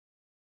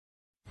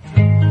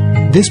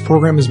This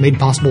program is made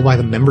possible by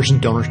the members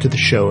and donors to the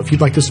show. If you'd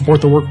like to support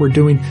the work we're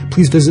doing,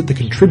 please visit the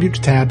Contribute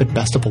tab at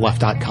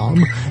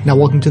bestoftheleft.com. Now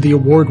welcome to the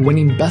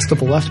award-winning Best of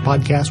the Left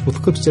podcast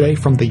with clips today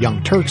from The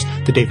Young Turks,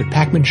 The David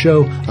Pakman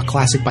Show, a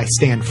classic by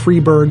Stan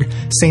Freberg,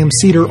 Sam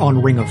Cedar on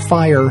Ring of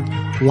Fire,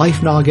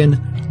 Life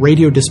Noggin,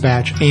 Radio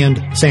Dispatch,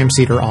 and Sam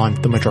Cedar on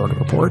The Majority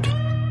Report.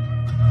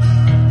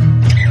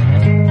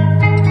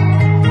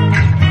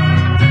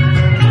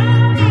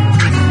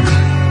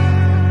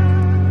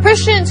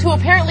 Christians who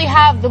apparently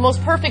have the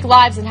most perfect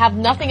lives and have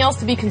nothing else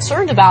to be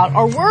concerned about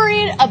are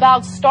worried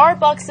about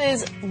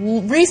Starbucks'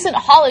 recent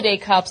holiday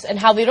cups and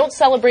how they don't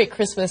celebrate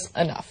Christmas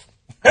enough.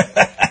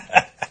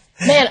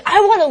 Man, I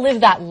want to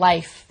live that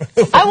life.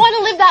 I want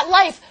to live that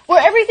life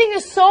where everything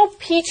is so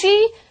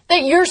peachy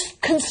that you're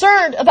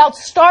concerned about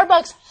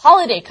Starbucks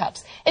holiday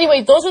cups.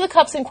 Anyway, those are the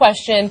cups in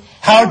question.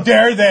 How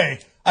dare they?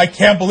 I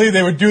can't believe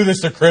they would do this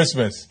to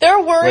Christmas.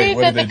 They're worried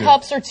that the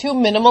cups are too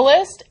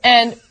minimalist.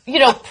 And, you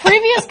know,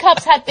 previous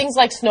cups had things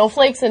like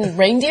snowflakes and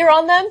reindeer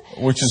on them.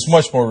 Which is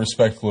much more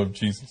respectful of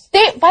Jesus.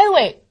 By the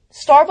way,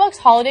 Starbucks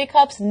holiday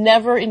cups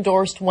never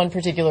endorsed one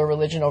particular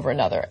religion over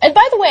another. And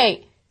by the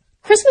way,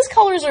 Christmas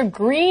colors are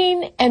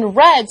green and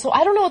red, so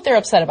I don't know what they're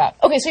upset about.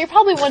 Okay, so you're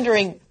probably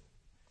wondering,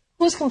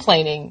 who's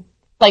complaining?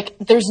 Like,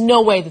 there's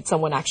no way that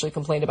someone actually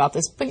complained about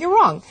this, but you're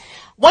wrong.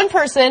 One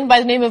person by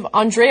the name of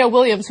Andrea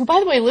Williams, who, by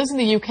the way, lives in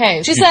the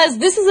UK, she says,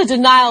 this is a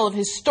denial of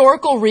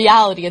historical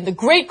reality and the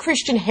great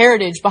Christian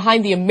heritage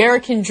behind the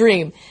American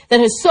dream that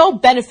has so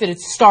benefited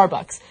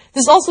Starbucks.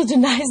 This also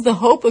denies the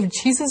hope of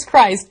Jesus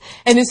Christ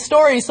and his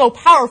story so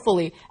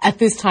powerfully at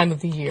this time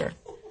of the year.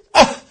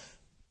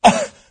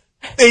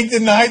 They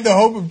denied the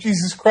hope of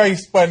Jesus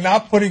Christ by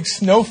not putting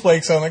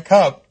snowflakes on the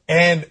cup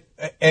and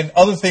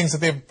other things that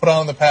they've put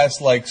on in the past,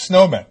 like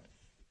snowmen.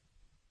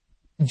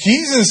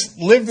 Jesus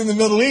lived in the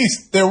Middle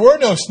East. There were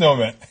no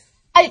snowmen.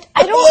 I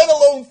don't... Let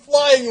alone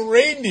flying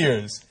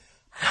reindeers.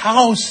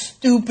 How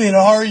stupid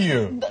are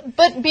you?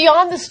 But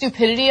beyond the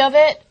stupidity of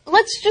it,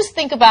 let's just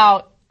think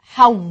about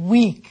how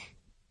weak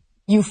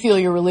you feel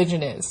your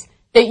religion is.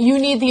 That you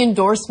need the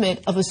endorsement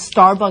of a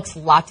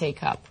Starbucks latte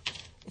cup.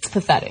 It's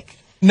pathetic.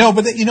 No,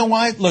 but you know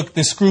why? Look,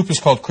 this group is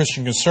called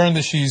Christian Concern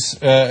that she's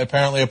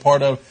apparently a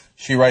part of.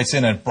 She writes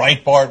in at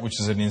Breitbart, which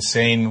is an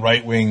insane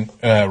right-wing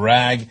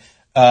rag.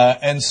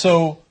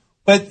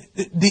 But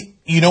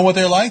you know what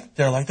they're like?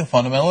 They're like the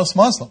fundamentalist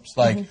Muslims.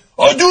 Like,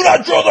 oh, do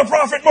not kill the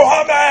Prophet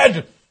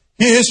Muhammad!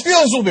 His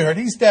feelings will be hurt.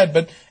 He's dead.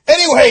 But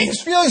anyway,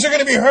 his feelings are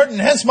going to be hurt,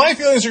 and hence my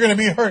feelings are going to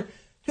be hurt.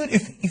 Dude,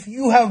 if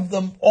you have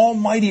the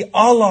almighty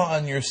Allah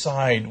on your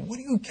side, what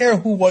do you care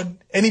what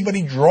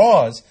anybody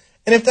draws?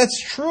 And if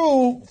that's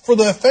true for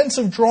the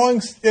offensive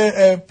drawing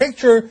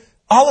picture,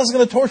 Allah's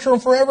going to torture him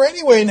forever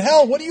anyway in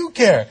hell. What do you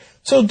care?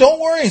 So don't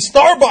worry.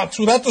 Starbucks,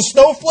 without the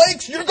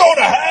snowflakes, you're going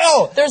to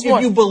hell. There's more.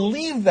 If you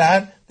believe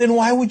that, then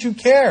why would you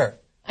care?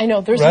 I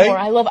know, there's right? more.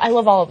 I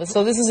love all of this.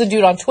 So this is a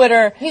dude on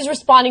Twitter. He's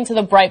responding to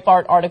the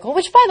Breitbart article,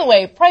 which, by the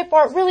way,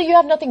 Breitbart, really, you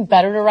have nothing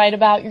better to write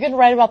about? You're going to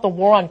write about the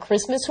war on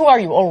Christmas? Who are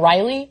you,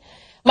 O'Reilly?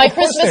 My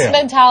Christmas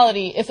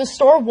mentality, if a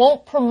store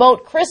won't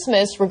promote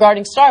Christmas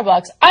regarding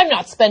Starbucks, I'm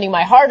not spending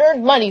my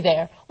hard-earned money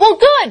there. Well,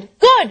 good.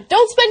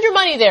 Don't spend your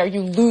money there,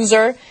 you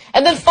loser.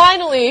 And then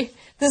finally,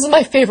 this is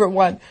my favorite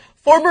one.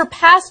 Former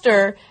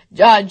pastor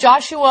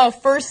Joshua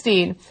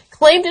Furstein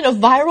claimed in a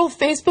viral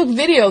Facebook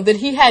video that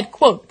he had,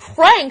 quote,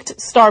 pranked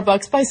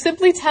Starbucks by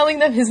simply telling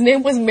them his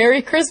name was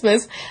Merry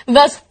Christmas,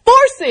 thus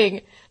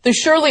forcing the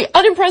surely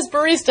unimpressed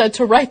barista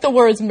to write the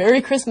words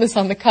Merry Christmas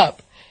on the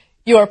cup.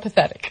 You are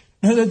pathetic.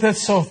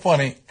 That's so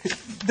funny.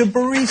 The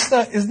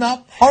barista is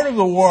not part of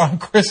the war on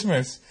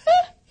Christmas.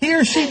 He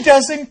or she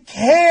doesn't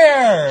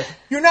care.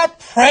 You're not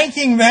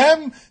pranking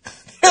them.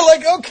 They're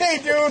like, okay,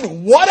 dude,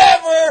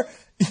 whatever.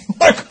 You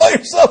want to call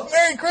yourself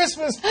Merry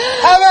Christmas?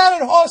 Have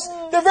at it, Hoss.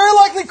 They're very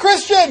likely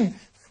Christian.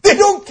 They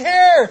don't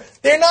care.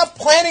 They're not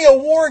planning a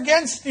war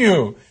against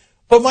you.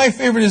 But my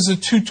favorite is the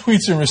two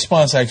tweets in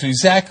response, actually.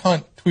 Zach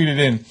Hunt tweeted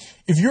in,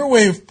 if your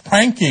way of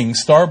pranking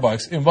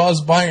Starbucks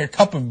involves buying a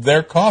cup of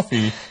their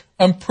coffee,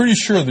 I'm pretty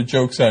sure the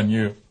joke's on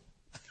you.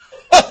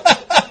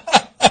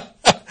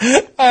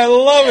 I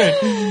love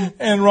it.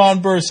 And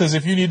Ron Burr says,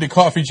 if you need the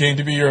coffee chain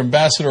to be your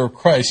ambassador of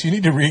Christ, you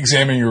need to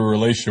re-examine your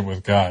relationship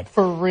with God.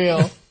 For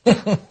real.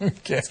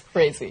 Okay. It's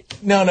crazy.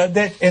 No,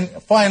 and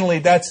finally,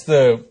 that's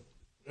the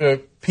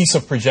piece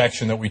of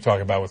projection that we talk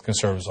about with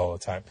conservatives all the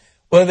time.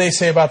 What do they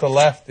say about the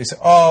left? They say,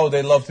 oh,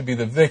 they love to be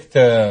the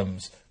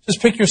victims.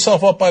 Just pick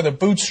yourself up by the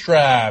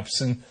bootstraps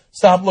and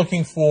stop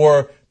looking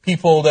for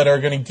people that are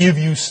going to give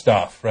you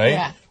stuff, right?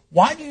 Yeah.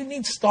 Why do you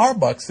need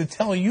Starbucks to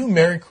tell you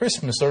Merry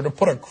Christmas or to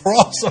put a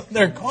cross on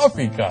their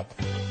coffee cup?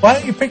 Why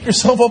don't you pick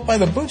yourself up by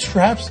the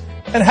bootstraps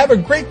and have a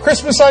great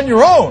Christmas on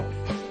your own,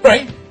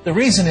 right? The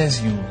reason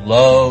is you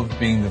love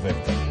being the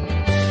victim.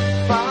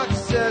 Fox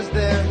says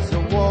there's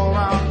a war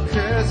on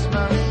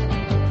Christmas,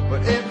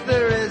 but if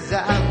there is,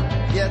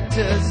 I've yet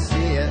to see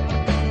it.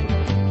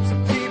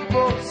 Some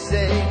people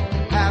say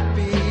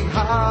happy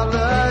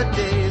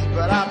holidays,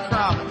 but I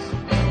promise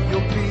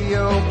you'll be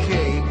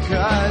okay,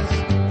 'cause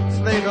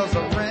sleigh bells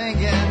are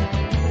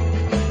ringing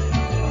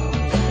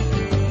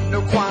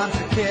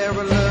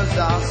carolers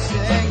are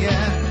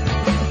singing.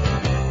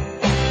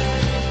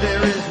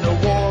 There is no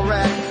war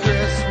at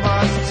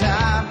Christmas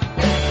time.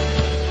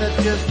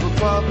 They're just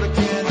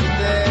Republicans and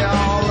they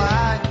all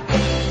lie.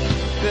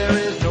 There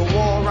is no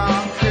war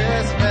on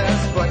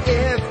Christmas, but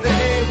if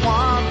they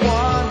want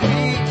one,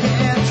 we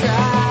can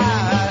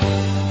try.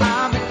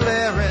 I'm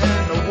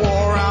declaring a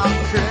war on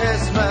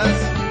Christmas.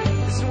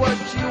 It's what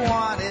you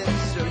wanted,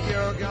 so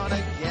you're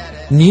gonna get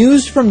it.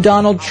 News from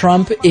Donald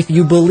Trump, if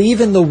you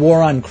believe in the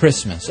war on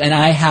Christmas, and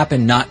I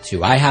happen not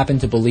to. I happen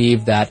to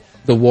believe that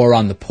the war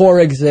on the poor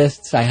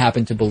exists. I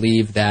happen to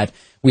believe that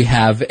we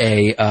have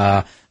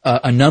a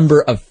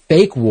number of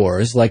fake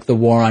wars, like the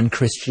war on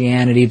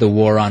Christianity, the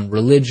war on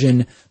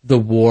religion, the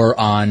war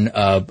on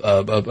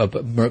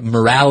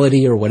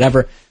morality or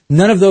whatever.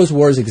 None of those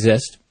wars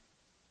exist.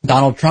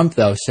 Donald Trump,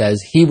 though, says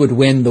he would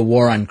win the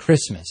war on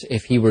Christmas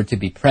if he were to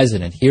be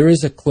president. Here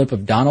is a clip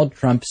of Donald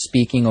Trump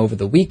speaking over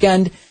the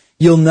weekend.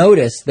 You'll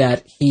notice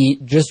that he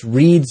just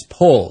reads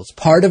polls.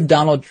 Part of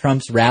Donald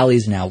Trump's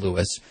rallies now,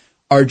 Lewis,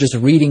 are just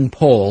reading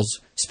polls,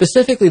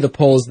 specifically the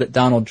polls that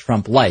Donald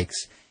Trump likes.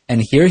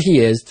 And here he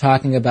is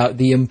talking about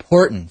the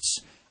importance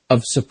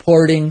of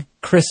supporting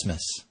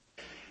Christmas.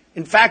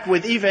 In fact,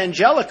 with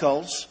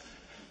evangelicals,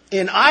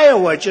 in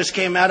Iowa it just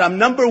came out, I'm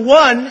number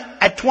one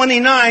at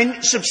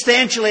 29,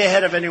 substantially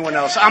ahead of anyone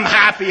else. I'm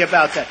happy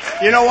about that.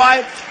 You know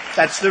why?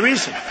 That's the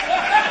reason.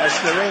 That's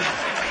the reason.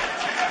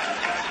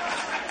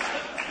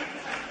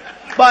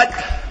 But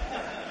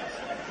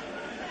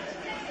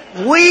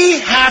we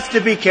have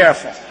to be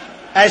careful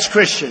as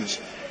Christians.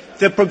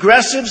 The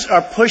progressives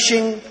are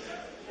pushing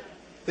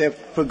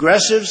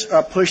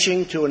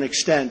to an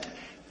extent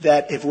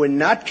that if we're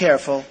not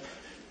careful,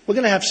 we're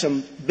going to have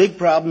some big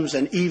problems,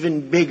 and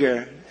even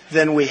bigger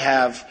than we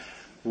have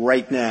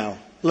right now.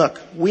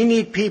 Look, we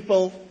need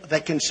people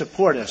that can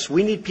support us.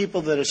 We need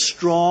people that are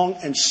strong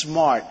and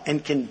smart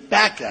and can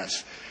back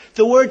us.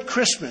 The word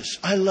Christmas,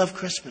 I love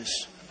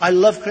Christmas. I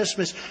love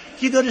Christmas.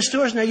 You go to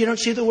stores now, you don't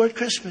see the word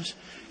Christmas.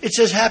 It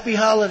says Happy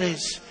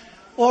Holidays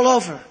all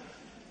over.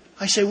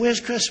 I say, where's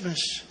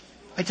Christmas?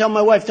 I tell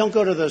my wife, don't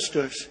go to those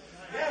stores.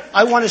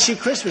 I want to see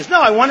Christmas. No,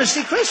 I want to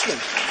see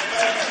Christmas.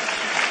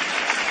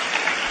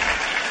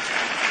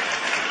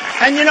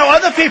 And you know,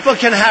 other people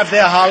can have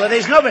their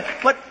holidays. No,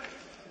 but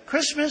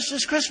Christmas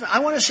is Christmas. I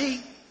want to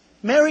see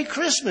Merry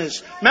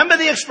Christmas. Remember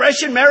the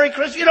expression Merry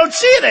Christmas? You don't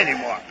see it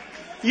anymore.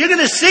 You're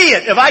going to see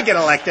it if I get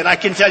elected. I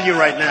can tell you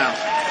right now.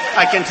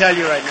 I can tell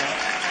you right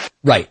now.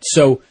 Right.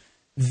 So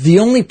the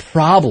only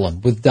problem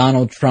with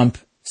Donald Trump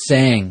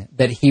saying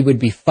that he would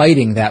be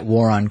fighting that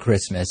war on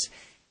Christmas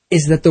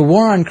is that the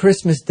war on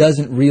Christmas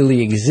doesn't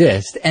really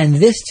exist. And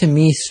this, to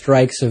me,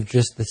 strikes of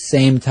just the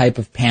same type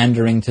of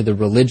pandering to the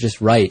religious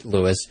right,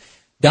 Lewis.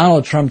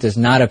 Donald Trump does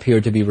not appear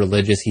to be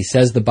religious. He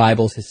says the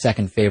Bible's his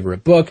second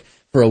favorite book.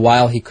 For a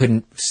while, he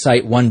couldn't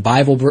cite one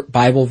Bible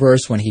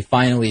verse. When he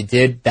finally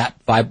did,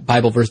 that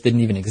Bible verse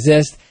didn't even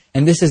exist.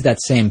 And this is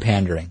that same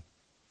pandering.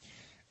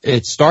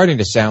 It's starting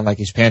to sound like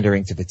he's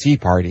pandering to the Tea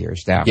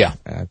Partiers now. Yeah.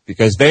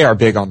 Because they are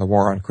big on the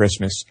war on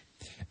Christmas.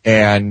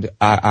 And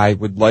I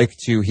would like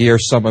to hear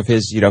some of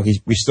his,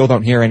 we still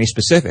don't hear any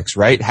specifics,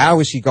 right? How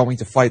is he going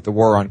to fight the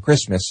war on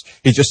Christmas?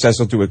 He just says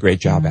he'll do a great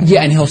job at it.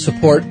 Yeah, and he'll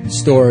support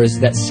stores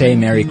that say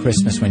Merry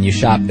Christmas when you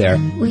shop there.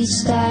 We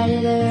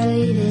started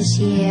early this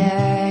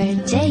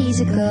year, days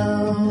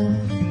ago.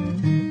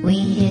 We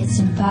hit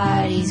some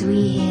parties,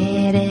 we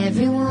hit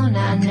everyone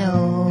I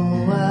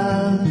know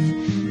of.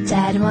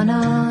 Tied one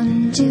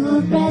on to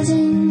a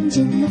present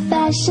in the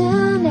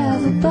fashion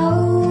of a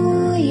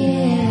bow,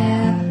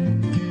 yeah.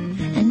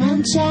 And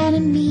I'm trying to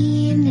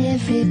be in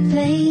every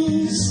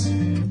place.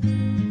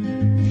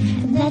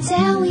 And that's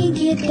how we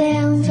get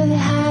down for the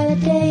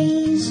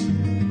holidays.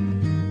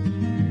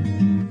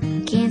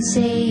 Can't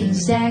say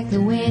exactly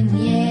when,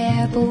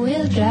 yeah, but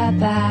we'll drop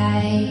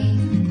by.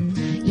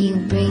 You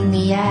bring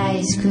the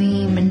ice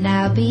cream and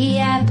I'll be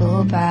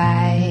apple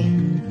pie.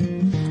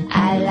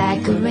 I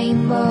like a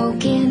rainbow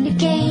candy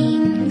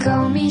cane.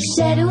 Call me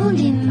settled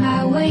in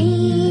my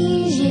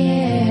ways,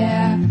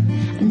 yeah.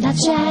 I'm not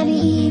trying to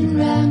eat and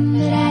run,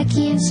 but I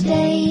can't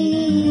stay.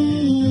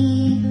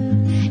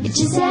 It's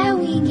just how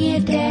we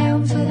get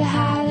down for the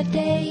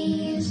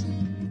holidays.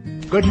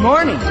 Good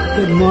morning.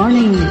 Good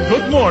morning.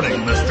 Good morning,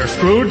 Mr.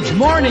 Scrooge. Good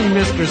morning,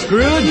 Mr.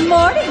 Scrooge. Good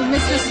morning,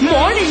 Mr. Scrooge.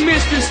 Morning,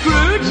 Mr.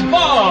 Scrooge.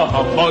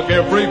 Bob, hug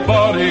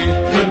everybody.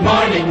 Good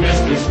morning,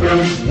 Mr.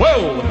 Scrooge.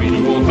 Well, the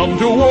meeting will come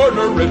to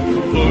order if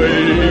you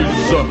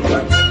please.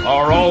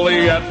 Are all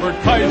the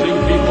advertising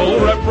people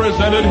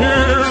represented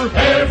here?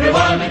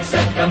 Everyone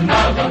except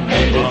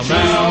Amalgamated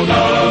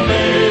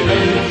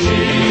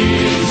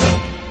Cheese.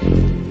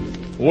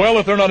 Well,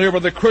 if they're not here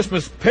with the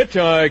Christmas pitch,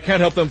 I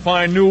can't help them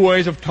find new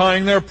ways of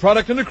tying their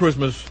product into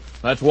Christmas.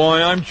 That's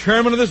why I'm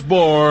chairman of this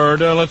board.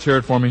 Let's hear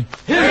it for me.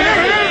 Hear,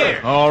 hear.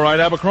 All right,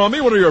 Abercrombie,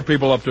 what are your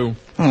people up to?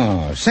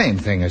 Oh, same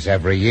thing as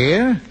every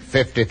year.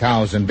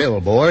 50,000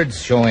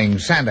 billboards showing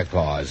Santa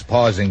Claus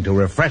pausing to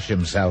refresh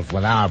himself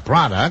with our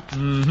product.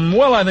 Mm-hmm.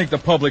 Well, I think the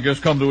public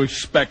has come to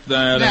expect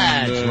that.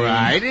 That's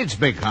right. It's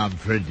become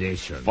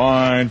tradition.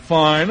 Fine.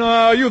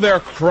 You there,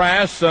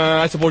 Crass.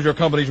 I suppose your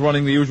company's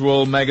running the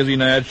usual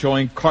magazine ad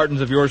showing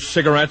cartons of your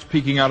cigarettes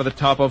peeking out of the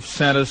top of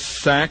Santa's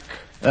sack?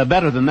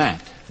 Better than that.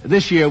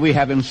 This year we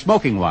have him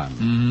smoking one.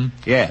 Mm-hmm.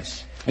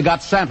 Yes. I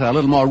got Santa a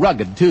little more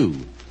rugged, too.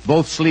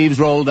 Both sleeves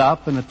rolled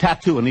up and a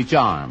tattoo on each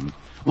arm.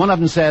 One of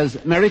them says,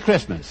 Merry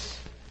Christmas.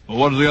 Well,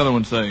 what does the other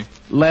one say?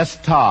 Less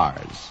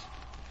tars.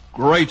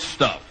 Great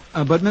stuff.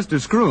 But, Mr.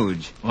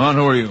 Scrooge. Well,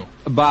 who are you?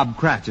 Bob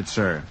Cratchit,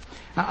 sir.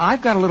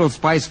 I've got a little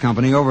spice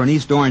company over in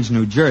East Orange,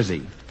 New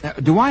Jersey.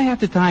 Do I have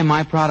to tie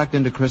my product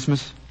into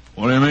Christmas?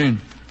 What do you mean?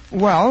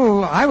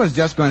 Well, I was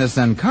just going to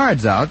send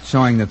cards out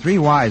showing the three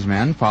wise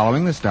men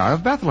following the Star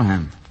of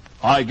Bethlehem.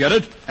 I get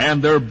it.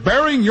 And they're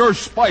bearing your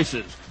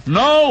spices.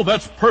 No,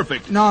 that's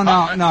perfect. No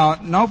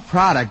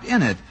product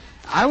in it.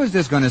 I was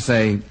just going to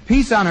say,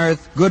 peace on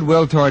earth,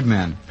 goodwill toward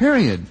men.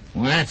 Period.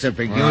 Well, that's a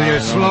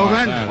peculiar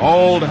slogan.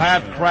 Old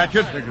hat,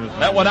 Cratchit.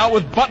 That went out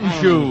with button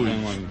shoes.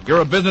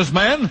 You're a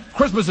businessman?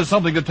 Christmas is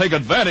something to take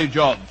advantage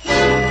of.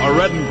 A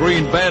red and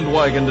green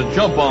bandwagon to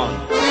jump on.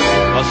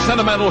 A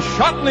sentimental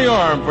shot in the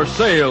arm for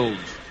sales.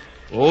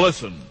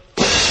 Listen.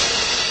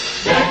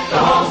 Deck the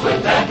halls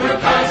with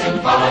advertising,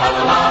 fa la la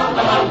la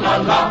la la la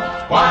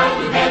la.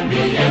 While you can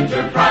be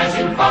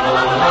enterprising, fa la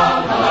la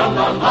la la la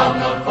la la.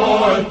 The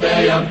fourth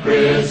day of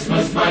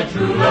Christmas, my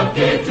true love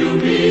gave to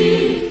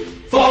me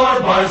 4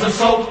 bars of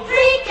soap,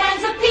 3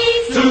 cans of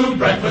peas, 2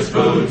 breakfast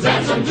foods,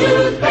 and some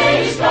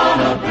toothpaste on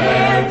a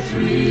pear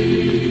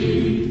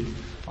tree.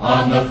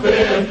 On the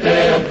 5th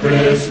day of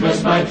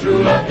Christmas, my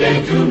true love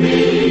gave to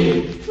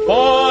me 5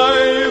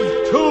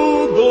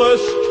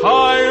 tubeless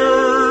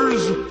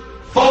tires,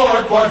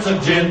 4 quarts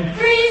of gin,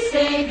 3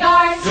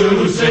 cigars,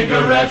 2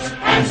 cigarettes,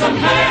 and some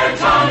hair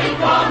tonic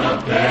on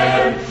a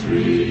pear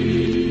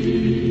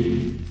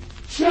tree.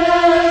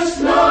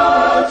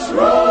 Chestnuts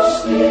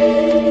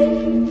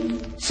roasting.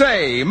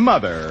 Say,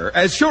 Mother,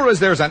 as sure as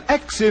there's an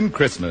X in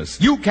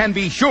Christmas, you can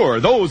be sure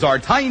those are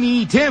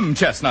Tiny Tim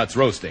chestnuts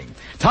roasting.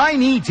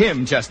 Tiny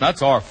Tim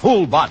chestnuts are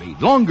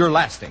full-bodied,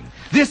 longer-lasting.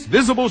 This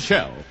visible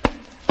shell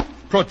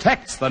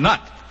protects the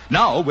nut.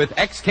 Now with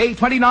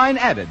XK29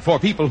 added for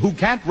people who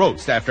can't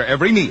roast after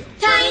every meal.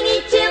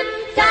 Tiny Tim,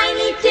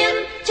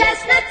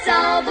 chestnuts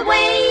all the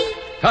way.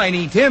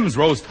 Tiny Tims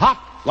roast hot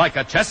like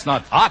a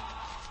chestnut hot.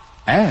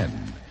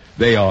 And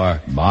they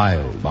are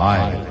mild.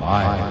 Deck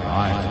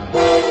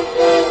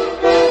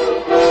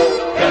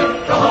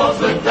the halls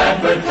with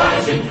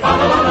advertising, fa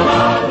la la la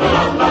la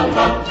la la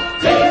la.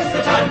 'Tis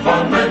the time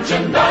for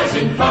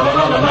merchandising, fa la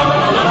la la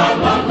la la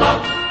la la.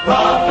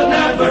 Profit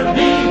never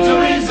needs a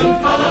reason,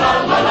 fa la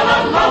la la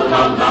la la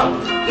la la.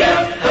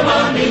 Get the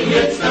money,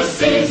 it's the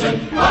season,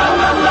 fa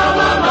la la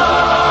la la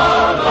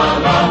la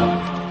la.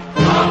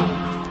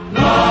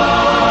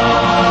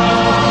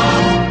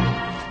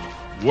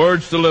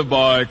 Words to live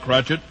by,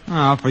 Cratchit.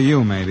 Oh, for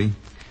you, maybe.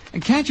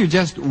 And can't you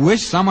just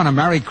wish someone a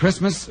Merry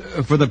Christmas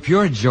for the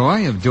pure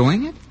joy of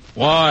doing it?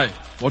 Why?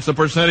 What's the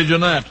percentage in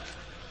that?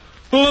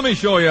 Well, let me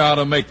show you how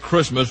to make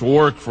Christmas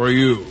work for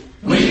you.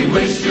 We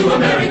wish you a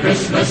Merry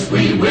Christmas,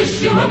 we wish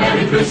you a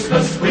Merry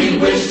Christmas, we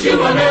wish you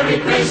a Merry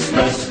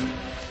Christmas,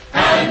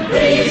 and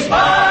please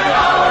buy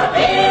our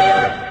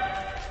beer.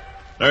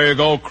 There you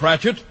go,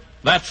 Cratchit.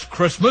 That's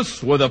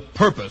Christmas with a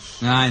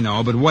purpose. I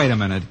know, but wait a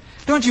minute.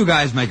 Don't you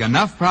guys make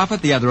enough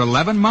profit the other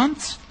 11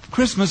 months?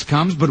 Christmas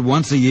comes but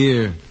once a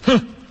year.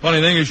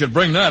 Funny thing you should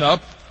bring that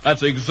up.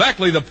 That's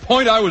exactly the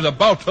point I was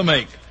about to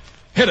make.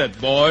 Hit it,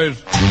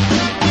 boys.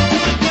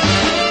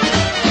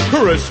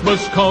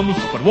 Christmas comes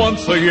but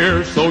once a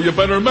year, so you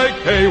better make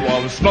hay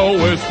while the snow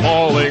is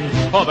falling.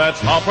 Oh,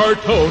 that's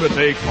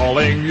opportunity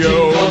calling you.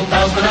 Jingle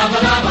bells,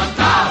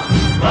 ba-da-ba-da-ba-da.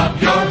 Rub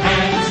your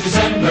hands,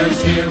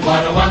 December's here.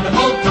 What a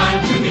wonderful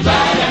time to be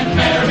glad and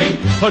merry.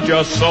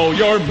 Just so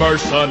you're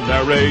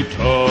mercenary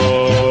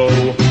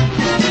too.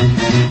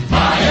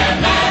 Buy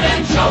an ad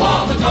and show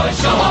all the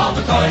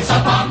toys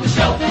up on the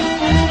shelf.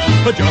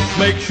 Just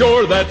make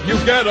sure that you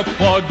get a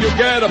plug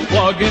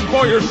in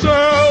for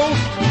yourself.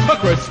 A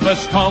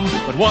Christmas comes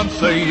but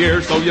once a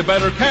year, so you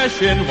better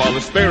cash in while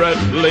the spirit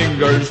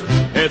lingers.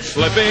 It's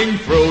slipping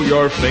through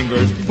your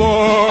fingers,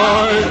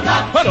 boy.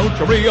 Why don't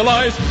you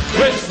realize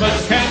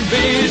Christmas can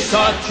be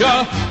such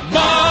a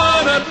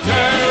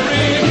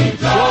monetary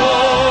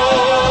joy?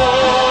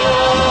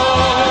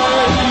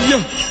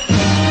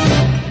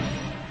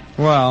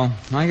 Well,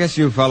 I guess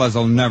you fellas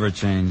will never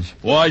change.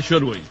 Why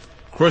should we?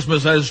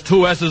 Christmas has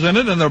 2 S's in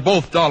it, and they're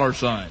both dollar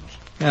signs.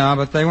 Yeah,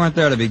 but they weren't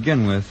there to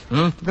begin with.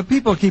 Huh? The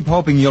people keep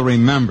hoping you'll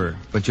remember,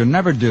 but you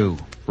never do.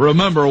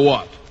 Remember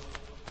what?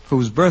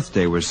 Whose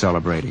birthday we're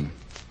celebrating.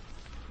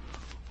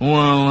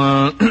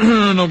 Well,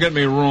 don't get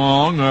me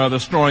wrong. The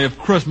story of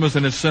Christmas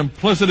in its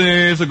simplicity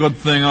is a good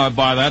thing. I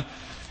buy that.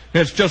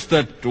 It's just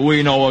that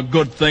we know a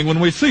good thing when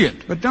we see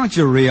it. But don't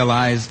you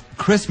realize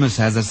Christmas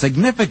has a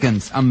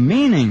significance, a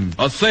meaning?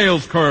 A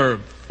sales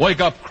curve. Wake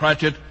up,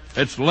 Cratchit.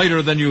 It's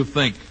later than you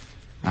think.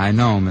 I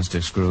know,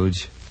 Mr.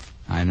 Scrooge.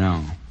 I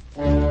know.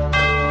 On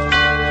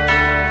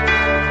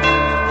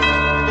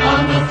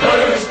the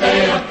first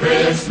day of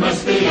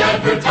Christmas, the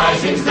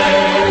advertising's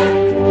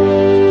there.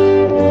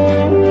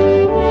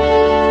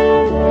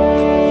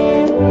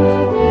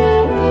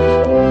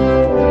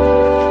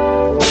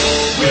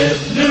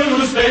 With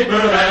newspaper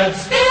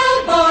ads,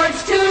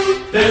 billboards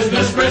too,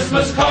 business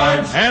Christmas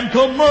cards, and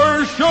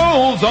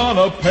commercials on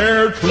a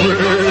pear tree.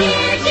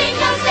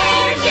 Jingles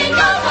there,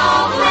 jingles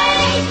all the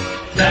way.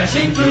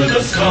 Dashing through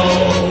the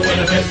snow in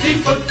a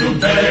 50-foot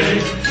coupe.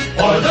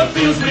 O'er the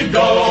fields we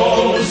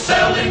go,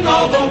 selling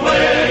all the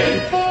way.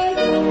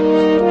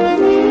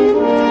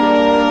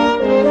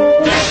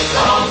 Deck the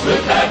halls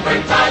with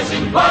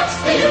advertising. What's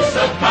the use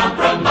of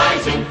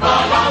compromising?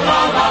 La la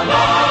la la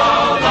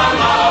la, la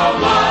la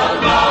la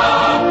la.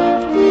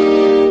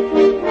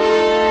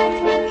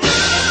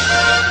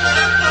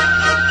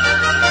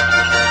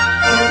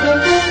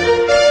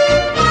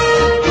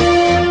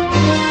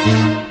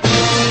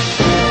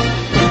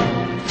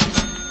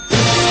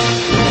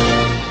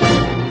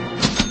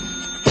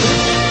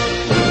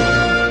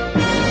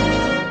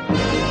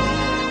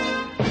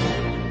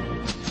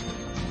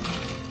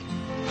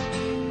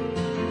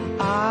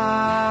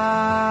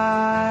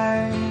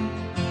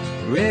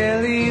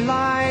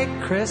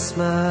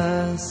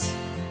 Christmas.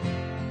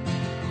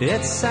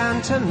 It's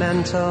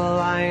sentimental,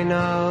 I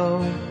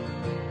know,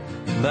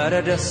 but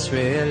I just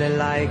really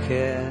like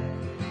it.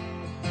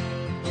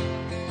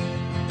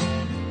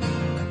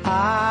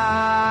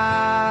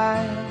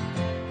 I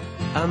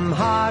am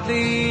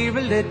hardly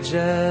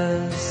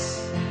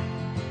religious.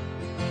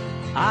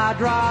 I'd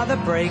rather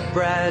break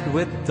bread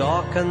with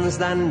Dawkins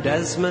than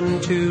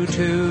Desmond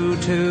Tutu,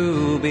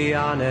 to be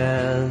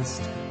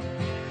honest.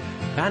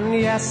 And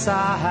yes,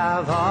 I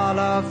have all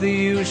of the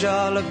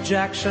usual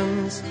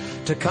objections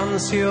to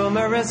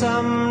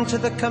consumerism, to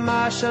the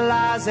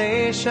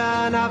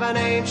commercialization of an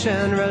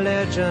ancient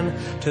religion,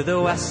 to the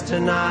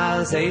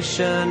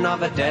westernization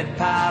of a dead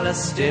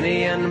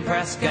Palestinian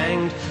press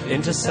ganged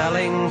into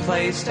selling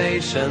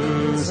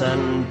PlayStations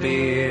and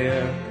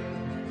beer.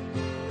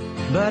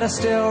 But I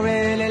still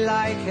really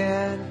like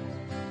it.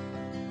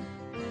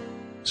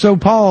 So,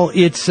 Paul,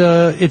 it's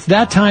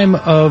that time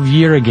of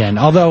year again.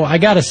 Although I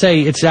got to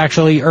say, it's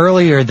actually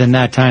earlier than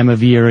that time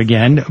of year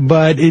again.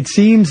 But it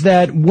seems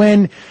that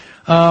when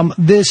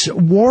this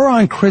war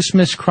on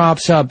Christmas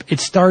crops up,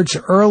 it starts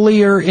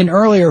earlier and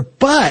earlier.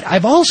 But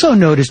I've also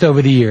noticed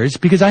over the years,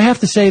 because I have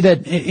to say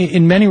that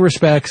in many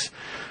respects,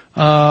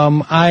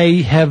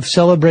 I have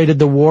celebrated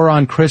the war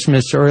on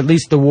Christmas, or at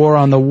least the war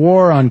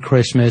on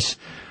Christmas,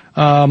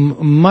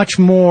 much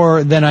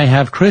more than I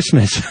have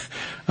Christmas.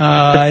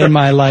 In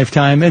my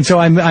lifetime, and so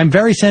I'm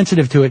very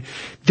sensitive to it.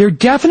 There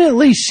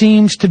definitely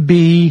seems to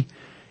be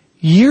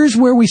years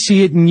where we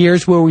see it and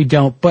years where we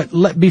don't.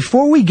 But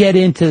before we get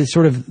into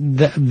sort of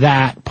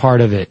that part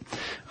of it,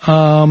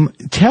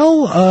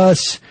 tell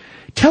us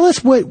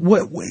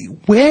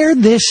where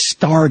this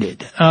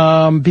started,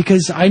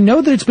 because I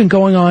know that it's been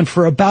going on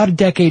for about a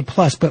decade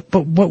plus. But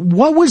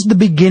what was the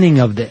beginning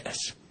of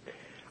this?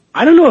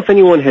 I don't know if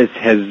anyone has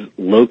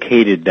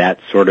located that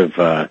sort of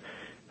the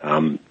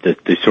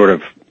sort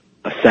of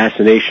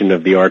assassination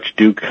of the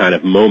Archduke kind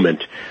of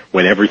moment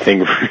when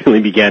everything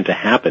really began to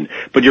happen.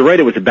 But you're right,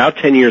 it was about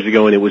 10 years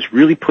ago, and it was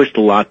really pushed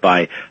a lot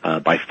by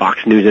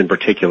Fox News in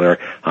particular,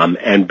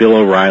 and Bill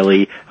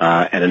O'Reilly,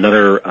 and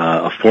another,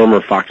 a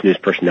former Fox News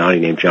personality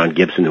named John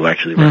Gibson, who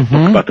actually wrote a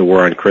book about the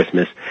war on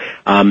Christmas.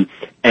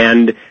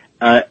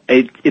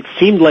 It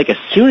seemed like as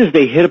soon as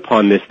they hit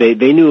upon this, they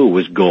knew it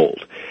was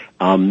gold.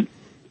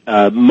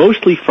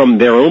 Mostly from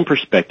their own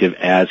perspective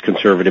as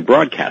conservative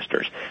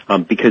broadcasters,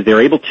 because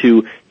they're able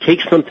to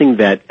take something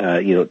that,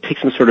 take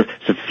some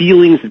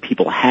feelings that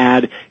people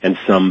had and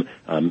some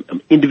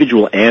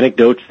individual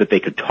anecdotes that they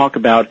could talk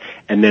about,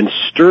 and then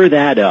stir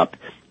that up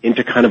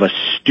into kind of a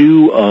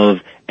stew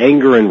of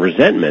anger and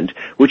resentment,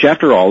 which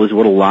after all is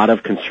what a lot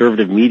of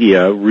conservative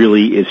media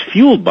really is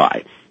fueled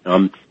by.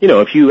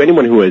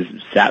 Anyone who has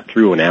sat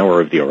through an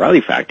hour of the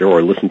O'Reilly Factor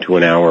or listened to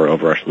an hour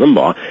of Rush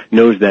Limbaugh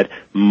knows that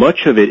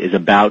much of it is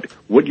about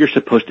what you're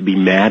supposed to be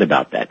mad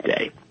about that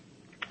day.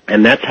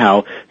 And that's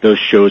how those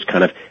shows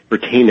kind of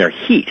retain their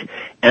heat.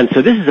 And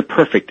so this is a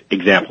perfect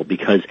example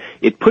because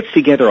it puts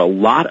together a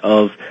lot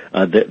of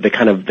the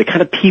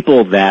kind of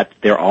people that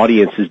their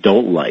audiences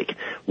don't like,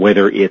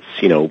 whether it's,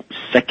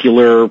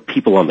 secular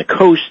people on the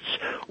coasts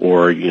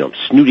or,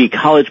 snooty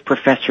college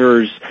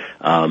professors,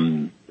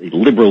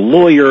 liberal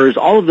lawyers,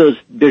 all of those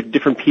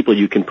different people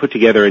you can put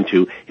together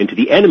into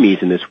the enemies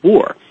in this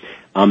war.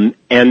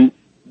 And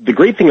the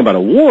great thing about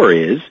a war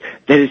is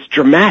that it's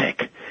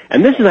dramatic.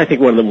 And this is, I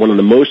think, one of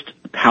the most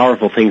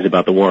powerful things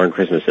about the war on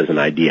Christmas as an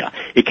idea.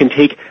 It can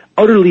take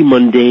utterly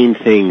mundane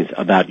things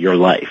about your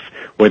life,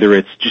 whether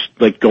it's just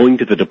like going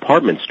to the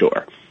department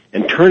store,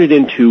 and turn it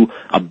into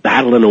a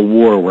battle in a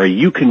war where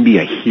you can be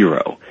a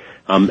hero.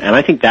 And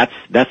I think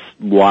that's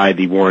why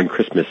the war on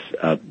Christmas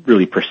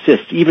really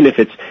persists, even if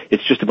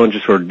it's just a bunch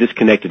of sort of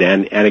disconnected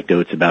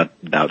anecdotes about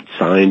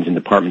signs in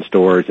department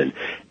stores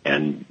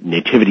and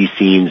nativity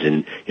scenes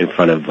in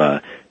front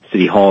of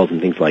city halls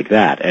and things like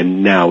that.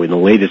 And now in the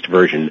latest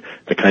version,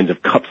 the kinds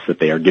of cups that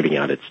they are giving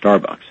out at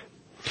Starbucks.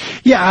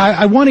 Yeah,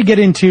 I want to get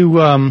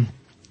into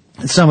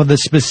some of the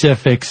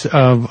specifics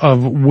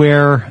of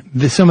where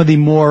some of the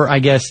more, I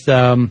guess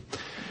it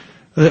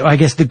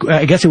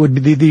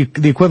would be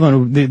the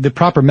equivalent. The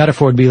proper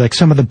metaphor would be like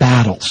some of the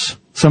battles,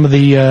 some of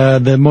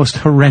the most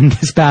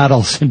horrendous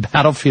battles and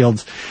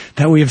battlefields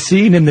that we have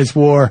seen in this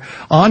war,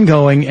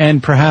 ongoing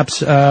and perhaps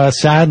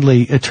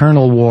sadly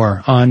eternal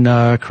war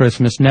on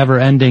Christmas,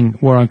 never-ending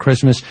war on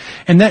Christmas.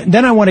 And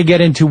then I want to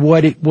get into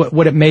what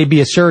it may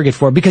be a surrogate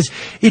for, because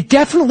it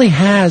definitely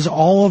has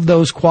all of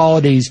those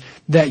qualities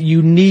that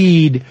you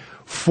need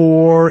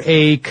for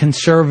a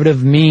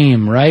conservative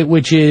meme, right?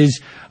 Which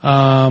is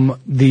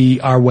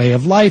our way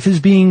of life is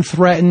being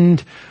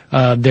threatened.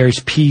 There's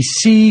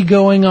PC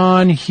going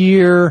on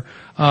here.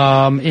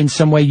 In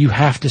some way, you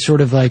have to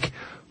sort of like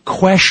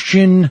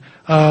question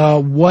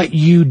what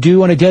you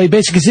do on a daily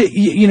basis, because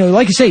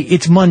like you say,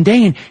 it's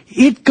mundane.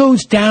 It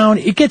goes down.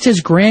 It gets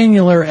as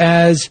granular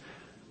as,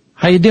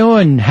 how you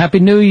doing? Happy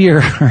New Year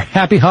or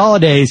Happy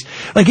Holidays.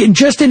 Like in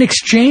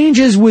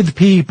exchanges with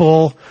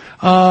people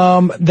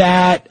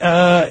that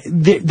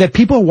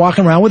people are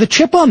walking around with a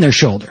chip on their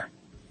shoulder.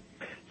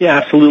 Yeah,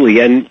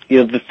 absolutely. And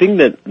the thing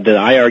that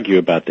I argue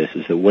about this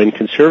is that when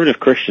conservative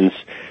Christians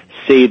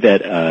say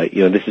that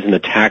this is an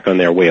attack on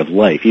their way of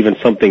life, even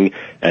something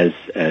as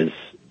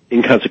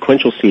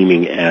inconsequential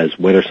seeming as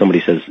whether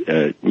somebody says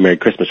Merry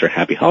Christmas or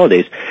Happy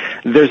Holidays,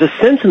 there's a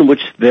sense in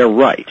which they're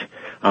right.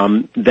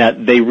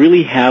 That they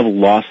really have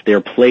lost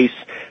their place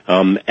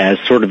as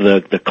sort of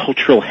the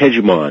cultural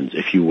hegemons,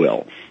 if you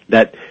will.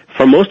 That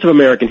for most of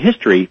American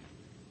history,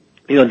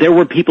 there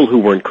were people who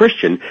weren't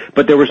Christian,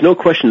 but there was no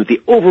question that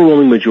the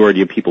overwhelming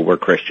majority of people were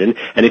Christian.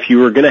 And if you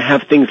were going to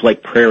have things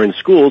like prayer in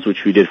schools,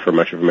 which we did for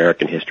much of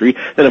American history,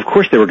 then of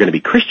course there were going to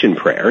be Christian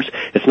prayers.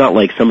 It's not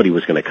like somebody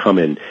was going to come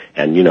in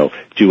and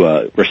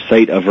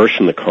recite a verse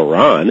from the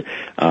Quran.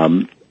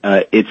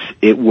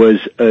 It was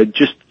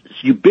just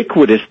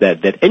ubiquitous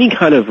that any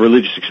kind of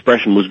religious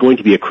expression was going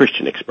to be a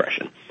Christian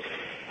expression.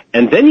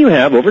 And then you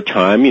have, over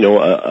time,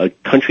 a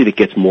country that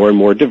gets more and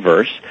more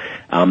diverse,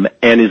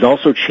 and is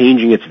also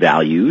changing its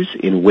values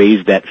in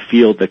ways that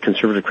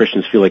conservative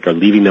Christians feel like are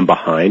leaving them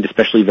behind,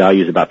 especially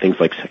values about things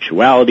like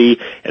sexuality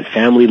and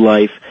family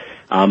life.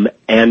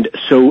 And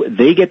so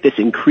they get this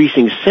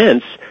increasing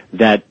sense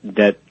that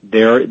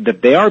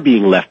they are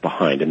being left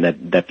behind, and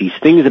that these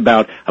things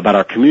about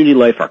our community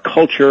life, our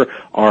culture,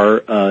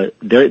 are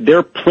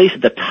their place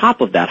at the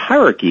top of that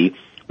hierarchy,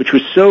 which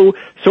was so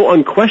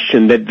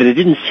unquestioned that it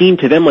didn't seem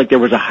to them like there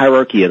was a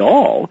hierarchy at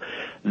all.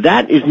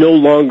 That is no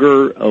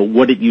longer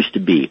what it used to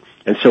be.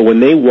 And so when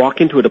they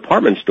walk into a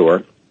department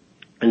store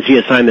and see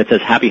a sign that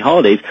says Happy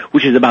Holidays,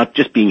 which is about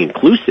just being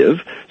inclusive,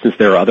 since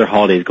there are other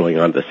holidays going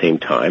on at the same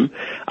time,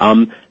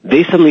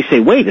 they suddenly say,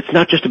 wait, it's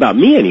not just about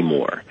me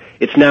anymore.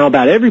 It's now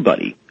about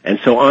everybody. And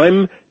so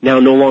I'm now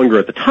no longer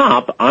at the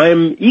top.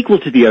 I'm equal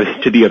to the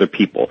other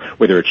people,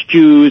 whether it's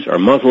Jews or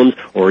Muslims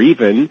or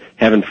even,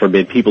 heaven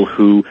forbid, people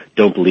who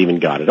don't believe in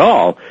God at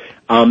all.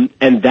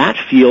 And that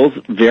feels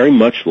very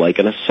much like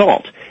an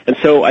assault. And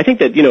so I think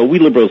that, we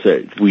liberals,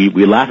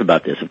 we laugh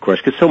about this, of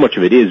course, because so much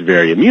of it is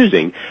very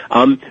amusing.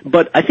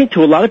 But I think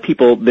to a lot of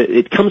people,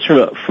 it comes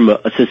from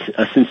a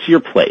sincere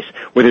place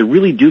where they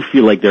really do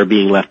feel like they're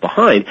being left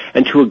behind.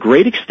 And to a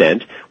great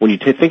extent, when you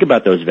think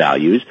about those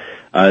values,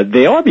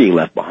 they are being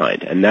left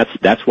behind. And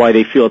that's why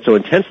they feel it so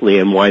intensely,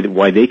 and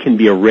why they can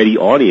be a ready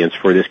audience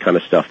for this kind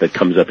of stuff that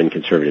comes up in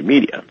conservative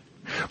media.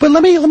 But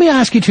let me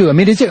ask you too. I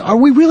mean, are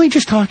we really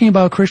just talking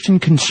about Christian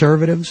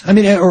conservatives? I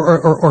mean,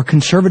 or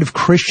conservative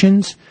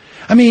Christians?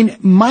 I mean,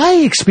 my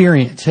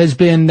experience has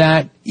been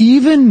that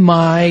even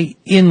my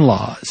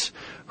in-laws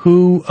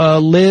who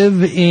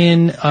live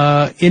in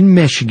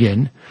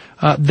Michigan,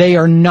 they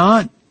are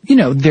not,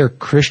 they're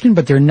Christian,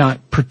 but they're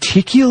not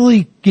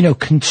particularly,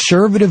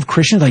 conservative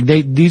Christians. Like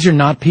these are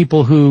not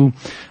people who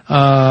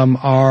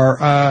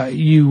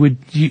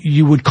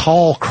you would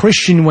call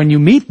Christian when you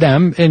meet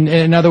them.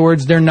 In other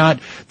words, their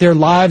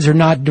lives are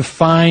not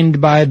defined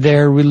by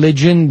their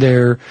religion.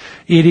 But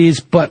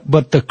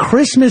the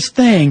Christmas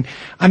thing,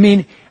 I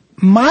mean,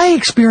 my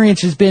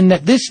experience has been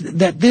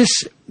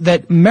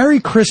that Merry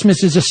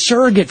Christmas is a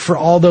surrogate for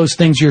all those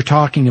things you're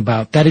talking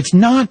about. That it's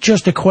not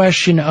just a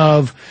question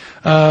of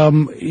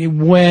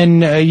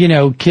when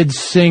kids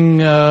sing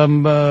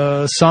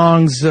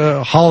songs,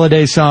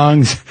 holiday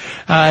songs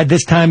at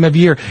this time of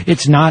year.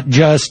 It's not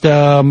just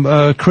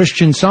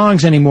Christian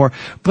songs anymore,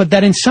 but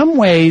that in some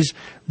ways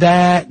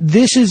that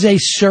this is a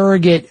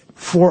surrogate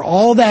for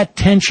all that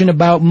tension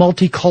about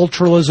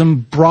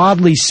multiculturalism,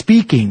 broadly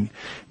speaking,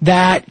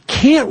 that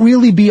can't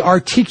really be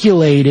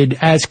articulated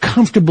as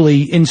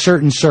comfortably in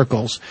certain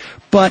circles.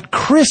 But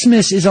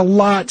Christmas is a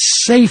lot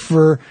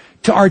safer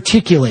to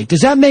articulate.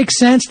 Does that make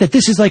sense? That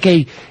this is like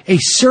a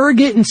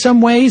surrogate in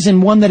some ways,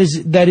 and one that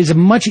is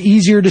much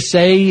easier to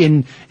say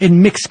in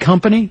mixed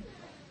company?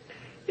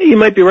 You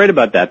might be right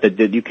about that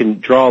you can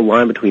draw a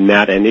line between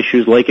that and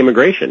issues like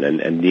immigration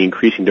and the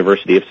increasing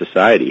diversity of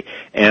society.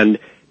 And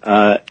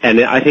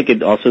I think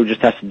it also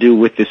just has to do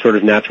with this sort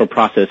of natural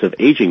process of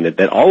aging that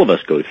all of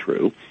us go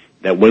through,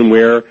 that when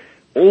we're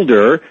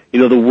older,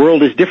 the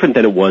world is different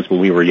than it was when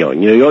we were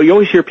young. You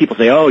always hear people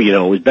say, "Oh,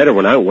 it was better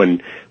when I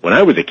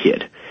was a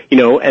kid."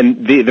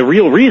 And the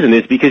real reason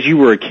is because you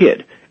were a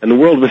kid, and the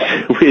world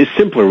is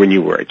simpler when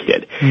you were a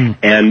kid.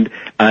 And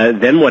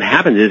then what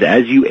happens is,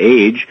 as you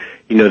age,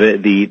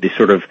 the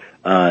sort of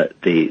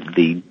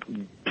the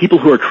people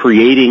who are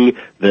creating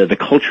the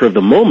culture of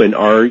the moment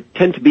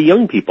tend to be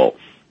young people.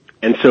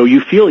 And so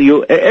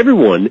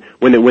everyone,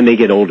 when they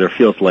get older,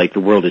 feels like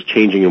the world is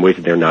changing in ways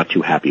that they're not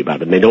too happy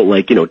about. And they don't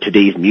like,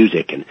 today's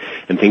music and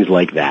things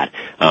like that.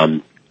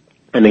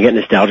 And they get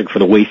nostalgic for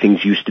the way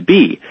things used to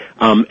be.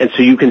 And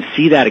so you can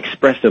see that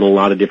expressed in a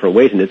lot of different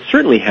ways. And it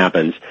certainly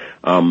happens,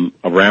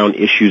 around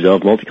issues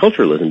of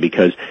multiculturalism,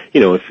 because,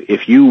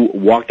 if you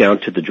walk down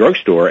to the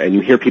drugstore and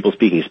you hear people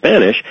speaking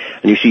Spanish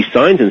and you see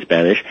signs in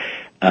Spanish,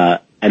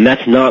 and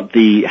that's not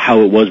how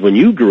it was when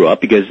you grew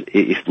up, because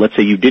if, let's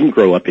say, you didn't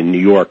grow up in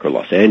New York or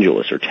Los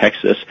Angeles or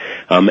Texas,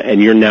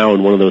 and you're now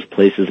in one of those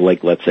places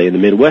like, let's say, in the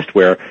Midwest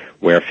where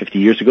 50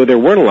 years ago there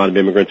weren't a lot of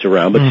immigrants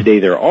around, but today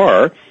there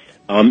are,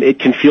 it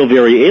can feel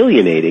very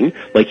alienating,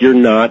 like you're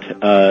not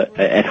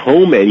at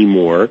home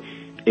anymore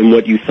in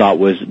what you thought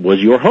was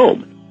your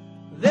home.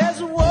 There's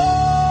a war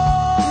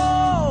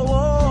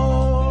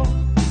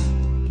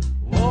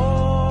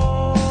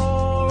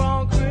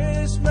on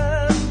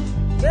Christmas.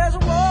 There's a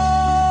war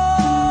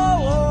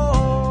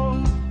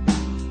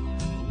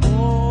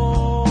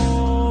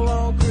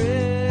on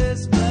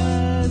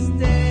Christmas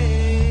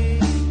Day.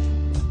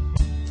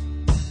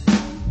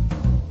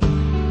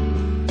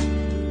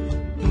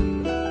 A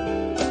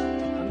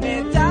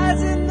man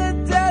dies in the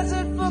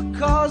desert for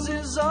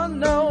causes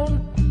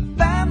unknown.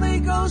 Family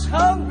goes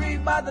hungry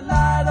by the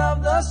light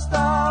of the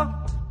star.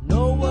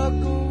 No work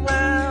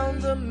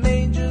around, the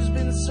manger's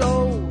been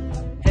sold.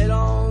 Head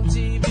on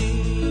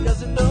TV,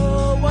 doesn't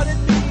know what it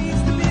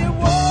means to be a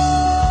war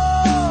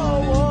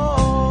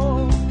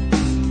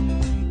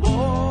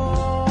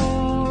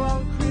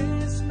on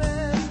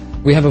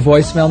Christmas. We have a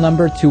voicemail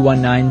number,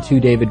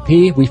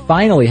 219-2-DAVID-P. We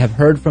finally have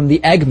heard from the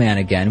Eggman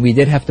again. We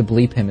did have to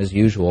bleep him as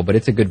usual, but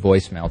it's a good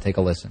voicemail. Take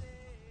a listen.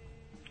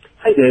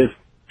 Hi, Dave.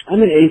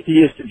 I'm an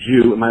atheist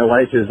Jew, and my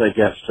wife is, I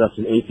guess, just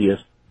an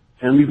atheist.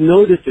 And we've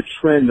noticed a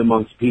trend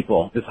amongst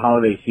people this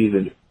holiday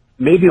season,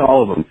 maybe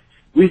all of them.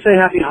 We say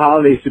happy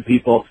holidays to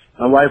people.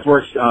 My wife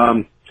works,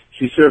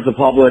 she serves the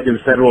public in a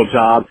federal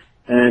job,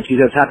 and she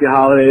says happy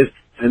holidays,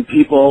 and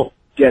people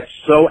get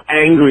so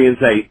angry and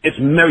say, it's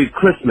Merry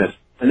Christmas,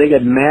 and they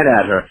get mad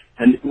at her.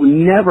 And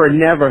never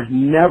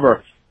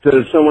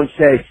does someone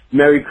say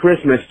Merry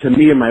Christmas to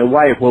me and my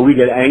wife where we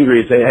get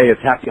angry and say, hey,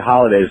 it's happy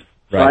holidays.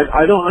 Right. So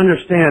I don't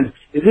understand.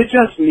 Is it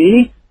just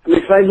me? I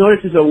mean, because I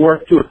notice this at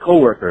work too with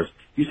coworkers.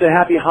 You say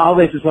happy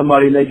holidays to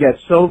somebody and they get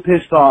so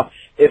pissed off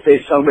if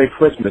they celebrate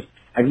Christmas.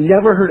 I've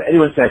never heard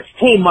anyone say,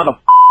 hey,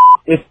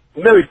 it's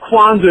Merry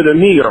Kwanzaa to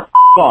me, or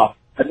off.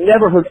 I've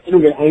never heard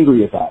anyone get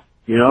angry at that,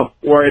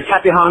 or it's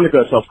Happy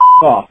Hanukkah, so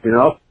off,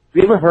 Have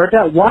you ever heard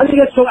that? Why do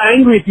you get so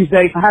angry if you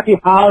say happy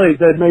holidays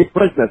and Merry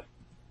Christmas?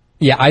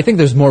 Yeah, I think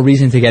there's more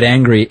reason to get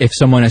angry if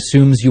someone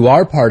assumes you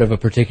are part of a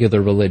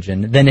particular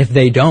religion than if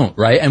they don't,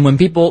 right? And when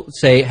people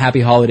say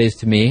happy holidays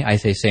to me, I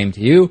say same to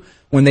you.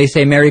 When they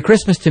say Merry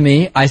Christmas to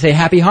me, I say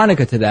Happy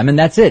Hanukkah to them, and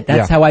that's it.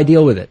 That's how I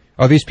deal with it.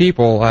 Oh, these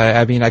people,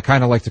 I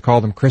kind of like to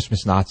call them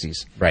Christmas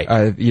Nazis. Right.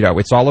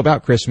 It's all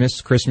about Christmas.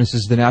 Christmas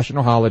is the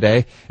national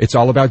holiday. It's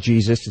all about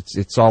Jesus.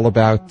 It's all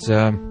about,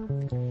 I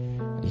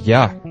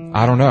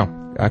don't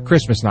know,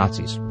 Christmas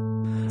Nazis.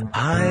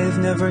 I've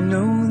never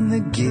known the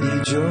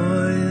giddy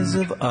joys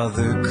of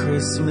other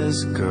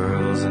Christmas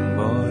girls and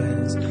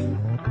boys.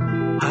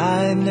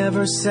 I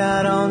never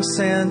sat on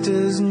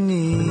Santa's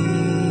knee.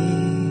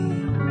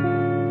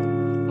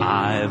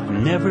 I've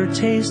never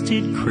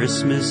tasted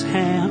Christmas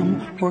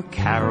ham or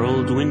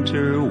caroled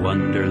Winter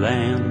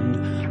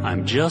Wonderland.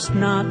 I'm just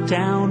not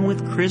down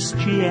with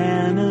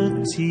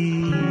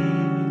Christianity.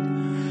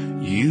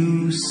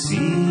 You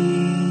see,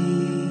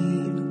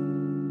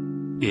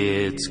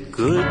 it's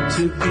good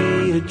to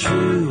be a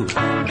Jew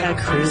at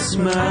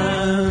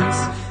Christmas.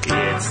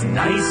 It's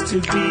nice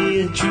to be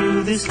a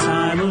Jew this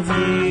time of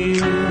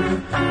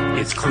year.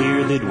 It's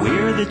clear that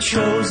we're the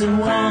chosen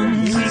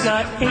ones. We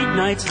got 8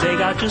 nights, they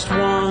got just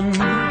 1.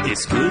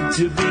 It's good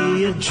to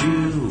be a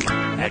Jew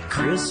at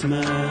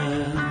Christmas.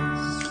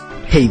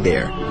 Hey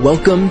there,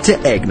 welcome to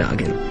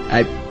Eggnoggin.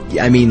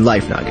 I mean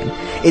Life Noggin.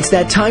 It's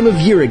that time of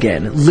year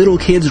again. Little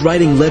kids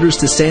writing letters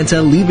to Santa,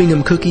 leaving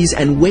him cookies,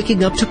 and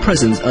waking up to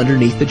presents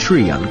underneath the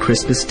tree on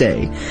Christmas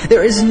Day.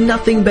 There is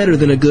nothing better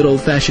than a good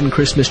old-fashioned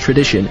Christmas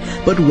tradition,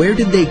 but where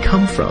did they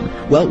come from?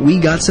 Well, we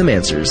got some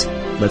answers.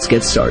 Let's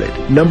get started.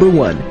 Number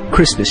 1.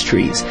 Christmas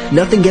trees.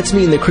 Nothing gets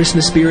me in the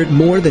Christmas spirit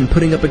more than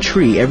putting up a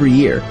tree every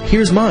year.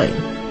 Here's mine.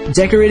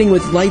 Decorating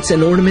with lights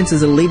and ornaments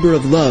is a labor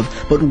of love,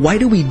 but why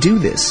do we do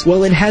this?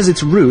 Well, it has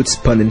its roots,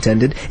 pun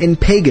intended, in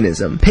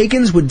paganism.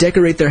 Pagans would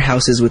decorate their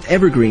houses with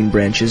evergreen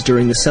branches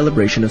during the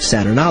celebration of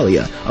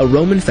Saturnalia, a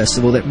Roman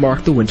festival that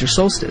marked the winter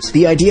solstice.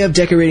 The idea of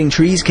decorating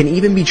trees can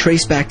even be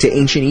traced back to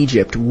ancient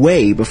Egypt,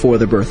 way before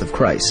the birth of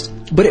Christ.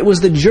 But it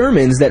was the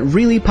Germans that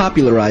really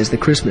popularized the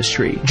Christmas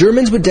tree.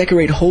 Germans would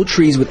decorate whole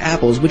trees with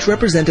apples, which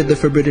represented the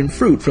forbidden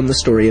fruit from the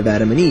story of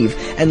Adam and Eve,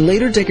 and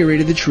later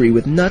decorated the tree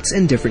with nuts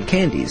and different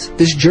candies.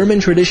 This German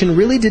tradition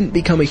really didn't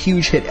become a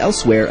huge hit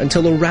elsewhere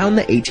until around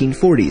the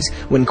 1840s,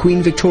 when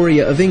Queen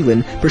Victoria of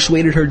England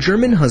persuaded her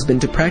German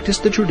husband to practice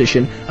the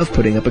tradition of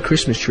putting up a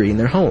Christmas tree in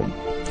their home.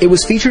 It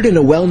was featured in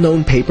a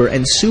well-known paper,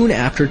 and soon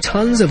after,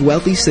 tons of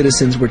wealthy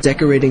citizens were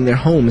decorating their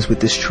homes with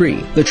this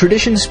tree. The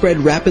tradition spread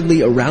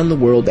rapidly around the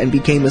world and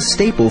became a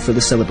staple for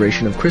the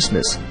celebration of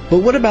Christmas. But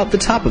what about the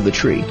top of the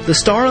tree? The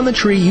star on the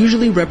tree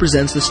usually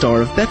represents the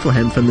Star of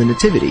Bethlehem from the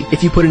Nativity.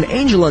 If you put an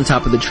angel on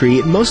top of the tree,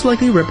 it most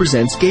likely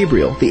represents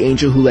Gabriel, the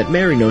angel who let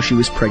Mary know she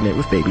was pregnant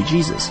with baby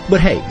Jesus. But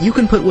hey, you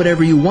can put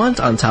whatever you want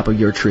on top of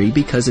your tree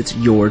because it's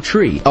your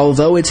tree.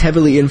 Although it's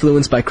heavily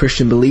influenced by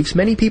Christian beliefs,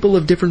 many people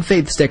of different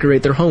faiths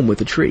decorate their home with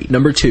a tree.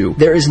 Number 2,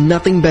 there is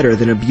nothing better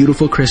than a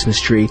beautiful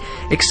Christmas tree,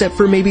 except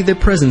for maybe the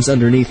presents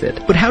underneath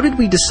it. But how did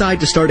we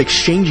decide to start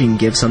exchanging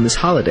gifts on this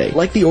holiday?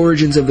 Like the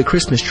origins of the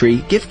Christmas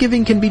tree, gift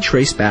giving can be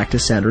traced back to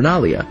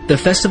Saturnalia. The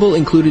festival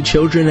included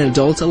children and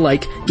adults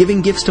alike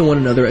giving gifts to one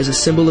another as a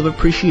symbol of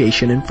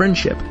appreciation and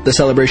friendship. The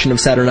celebration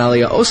of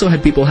Saturnalia also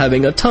had people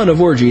having a ton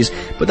of orgies,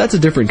 but that's a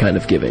different kind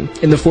of giving.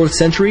 In the 4th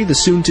century, the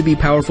soon-to-be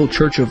powerful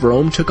Church of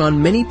Rome took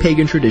on many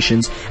pagan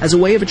traditions as a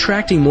way of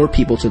attracting more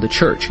people to the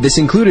church. This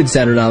included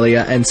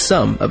Saturnalia and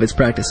some of its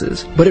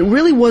practices. But it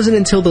really wasn't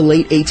until the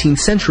late 18th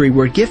century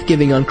where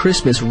gift-giving on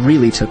Christmas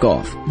really took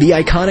off. The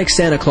iconic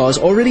Santa Claus,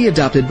 already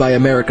adopted by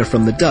America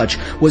from the Dutch,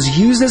 was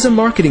used as a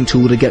marketing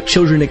tool to get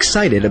children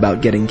excited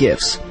about getting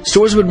gifts.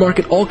 Stores would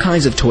market all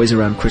kinds of toys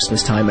around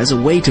Christmas time as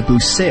a way to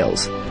boost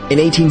sales. In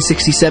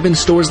 1867,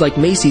 stores like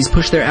Macy's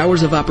pushed their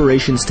hours of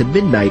operations to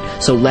midnight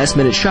so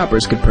last-minute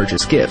shoppers could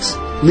purchase gifts.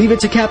 Leave it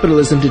to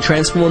capitalism to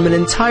transform an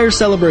entire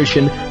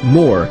celebration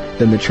more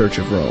than the Church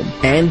of Rome.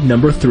 And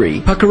number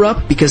 3, pucker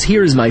up, because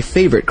here is my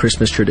favorite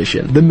Christmas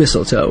tradition, the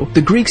mistletoe.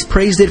 The Greeks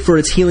praised it for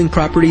its healing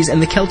properties,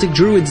 and the Celtic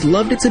Druids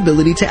loved its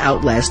ability to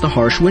outlast the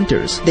harsh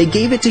winters. They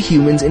gave it to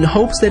humans in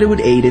hopes that it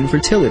would aid in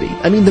fertility.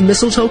 I mean, the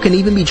mistletoe can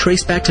even be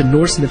traced back to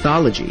Norse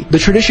mythology. The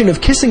tradition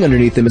of kissing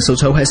underneath the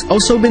mistletoe has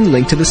also been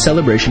linked to the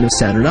celebration of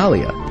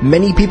Saturnalia.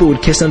 Many people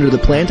would kiss under the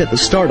plant at the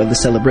start of the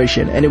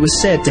celebration, and it was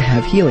said to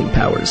have healing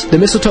powers. The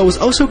mistletoe was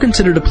also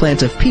considered a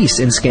plant of peace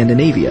in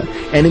Scandinavia.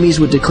 Enemies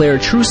would declare a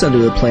truce under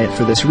the plant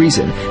for this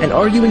reason, and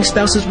arguing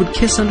spouses would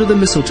kiss under the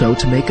mistletoe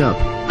to make up.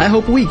 I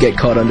hope we get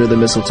caught under the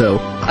mistletoe.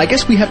 I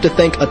guess we have to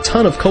thank a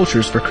ton of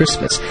cultures for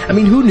Christmas. I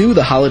mean, who knew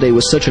the holiday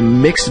was such a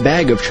mixed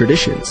bag of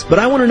traditions? But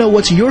I want to know,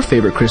 what's your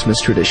favorite Christmas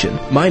tradition?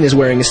 Mine is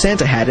wearing a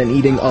Santa hat and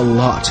eating a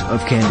lot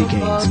of candy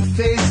canes.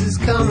 Faces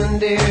coming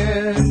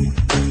dear,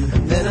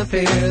 and then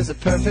appears a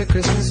perfect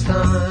Christmas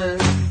time.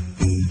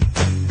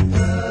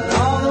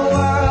 All the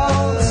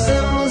world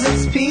assembles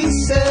its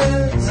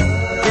pieces,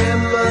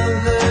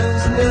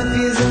 grandmothers,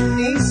 nephews, and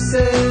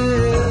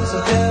nieces.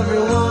 With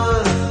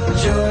everyone, the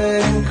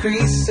joy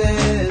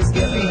increases.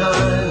 Get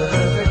behind the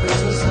perfect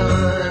Christmas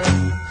time.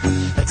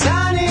 A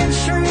tiny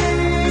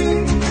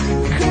tree,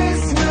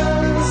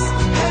 Christmas,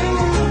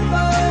 hanging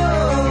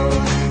above,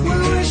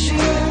 with wishes,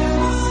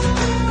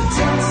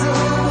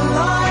 tinsel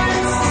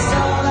lights, it's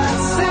all that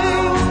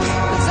sings.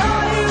 It's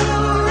all you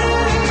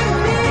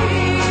really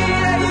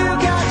need. You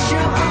got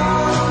your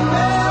own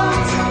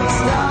bells,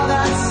 it's all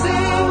that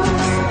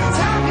sings.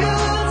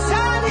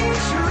 Tiny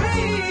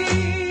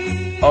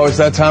tree. Oh, it's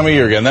that time of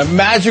year again. That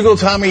magical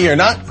time of year.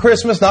 Not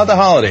Christmas, not the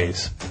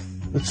holidays.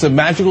 It's a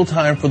magical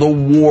time for the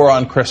war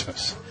on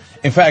Christmas.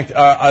 In fact,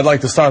 I'd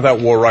like to start that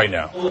war right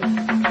now. All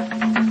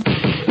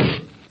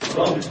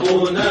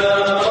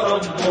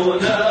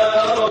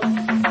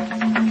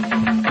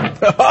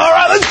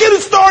right, let's get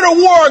it started. A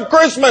war on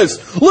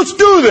Christmas. Let's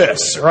do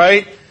this,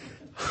 right?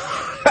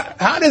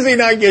 How does he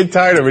not get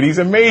tired of it? He's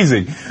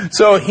amazing.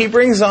 So he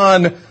brings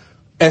on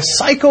a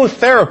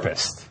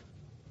psychotherapist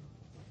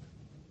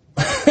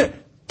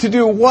to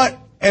do what?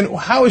 And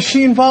how is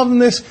she involved in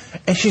this?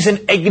 And she's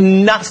an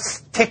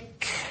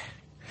agnostic.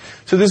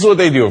 So this is what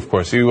they do, of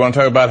course. You want to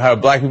talk about how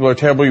black people are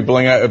terrible, you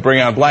bring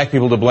on black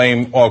people to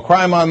blame all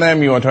crime on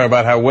them. You want to talk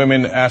about how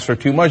women ask for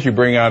too much, you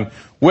bring on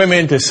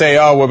women to say,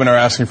 oh, women are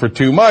asking for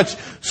too much.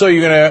 So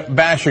you're going to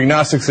bash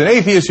agnostics and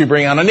atheists, you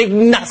bring on an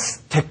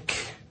agnostic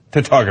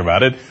to talk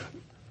about it.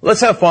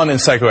 Let's have fun and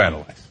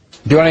psychoanalyze.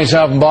 Joining us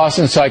now from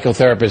Boston,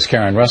 psychotherapist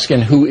Karen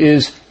Ruskin, who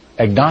is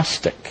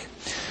agnostic.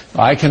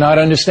 I cannot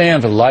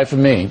understand for the life of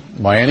me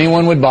why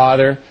anyone would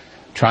bother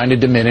trying to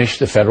diminish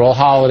the federal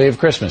holiday of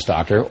Christmas,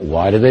 Doctor.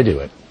 Why do they do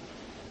it?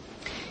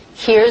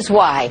 Here's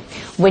why.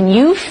 When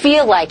you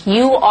feel like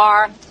you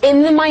are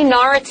in the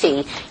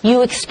minority,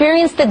 you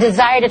experience the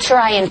desire to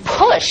try and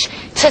push,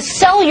 to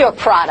sell your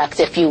product,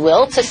 if you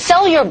will, to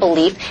sell your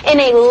belief in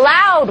a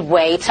loud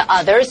way to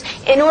others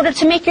in order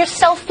to make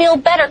yourself feel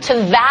better,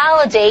 to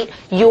validate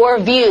your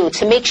view,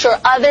 to make sure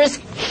others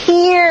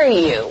hear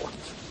you.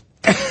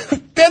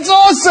 That's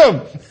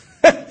awesome!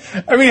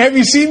 I mean, have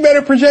you seen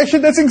Better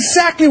Projection? That's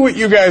exactly what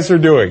you guys are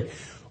doing.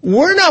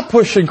 We're not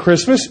pushing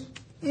Christmas.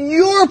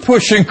 You're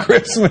pushing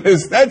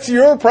Christmas. That's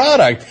your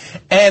product.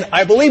 And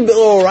I believe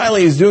Bill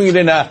O'Reilly is doing it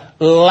in a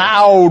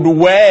loud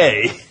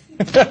way.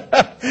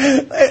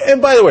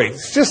 And by the way,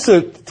 just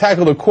to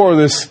tackle the core of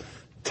this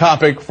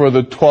topic for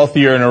the 12th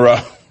year in a row,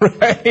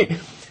 right?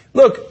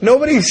 Look,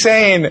 nobody's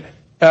saying,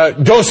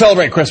 don't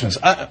celebrate Christmas.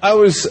 I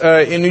was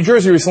in New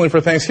Jersey recently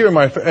for Thanksgiving,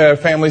 my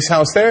family's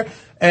house there,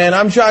 and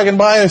I'm jogging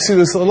by and I see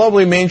this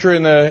lovely manger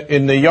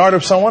in the yard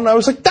of someone. I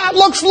was like, that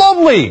looks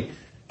lovely.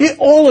 Yeah,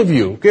 all of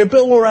you, get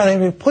Bill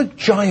O'Reilly, put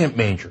giant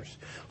mangers.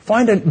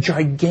 Find a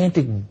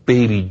gigantic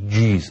baby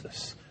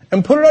Jesus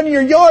and put it on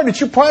your yard. It's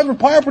your private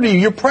property.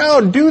 You're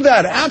proud. Do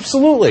that.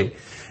 Absolutely.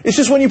 It's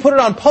just when you put it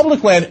on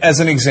public land,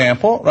 as an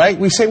example, right?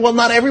 We say, well,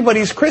 not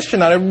everybody's Christian.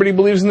 Not everybody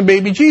believes in the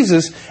baby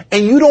Jesus.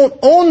 And you don't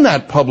own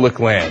that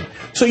public land.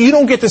 So you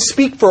don't get to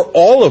speak for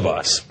all of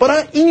us.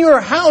 But in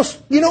your house,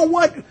 you know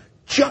what?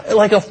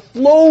 Like a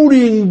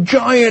floating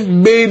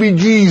giant baby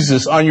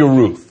Jesus on your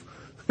roof.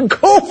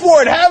 Go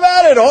for it. Have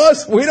at it,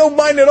 Hoss. We don't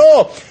mind at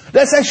all.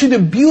 That's actually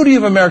the beauty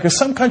of America.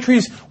 Some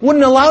countries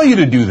wouldn't allow you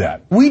to do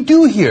that. We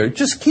do here.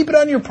 Just keep it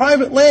on your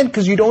private land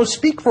because you don't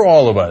speak for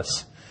all of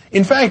us.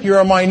 In fact, you're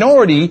a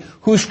minority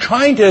who's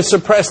trying to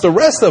suppress the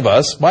rest of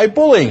us by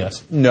bullying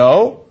us.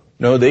 No,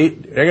 they're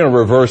going to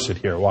reverse it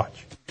here.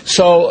 Watch.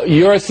 So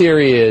your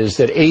theory is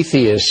that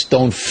atheists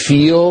don't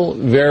feel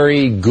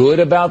very good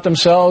about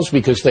themselves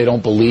because they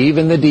don't believe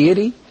in the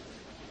deity?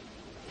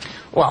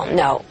 Well,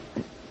 no.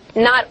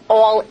 Not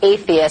all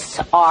atheists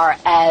are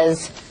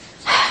as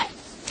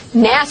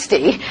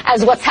nasty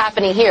as what's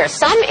happening here.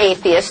 Some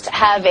atheists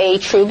have a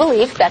true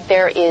belief that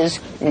there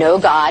is no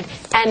God,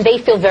 and they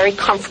feel very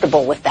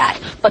comfortable with that.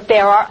 But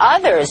there are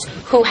others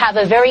who have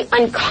a very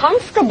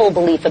uncomfortable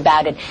belief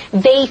about it.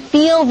 They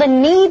feel the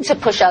need to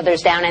push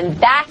others down, and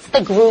that's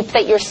the group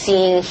that you're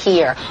seeing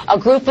here. A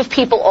group of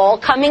people all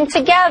coming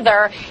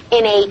together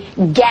in a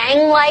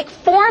gang-like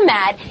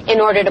format in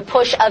order to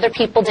push other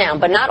people down.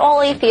 But not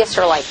all atheists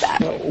are like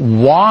that.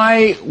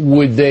 Why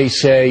would they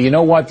say, you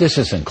know what, this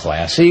isn't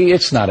classy,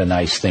 it's not a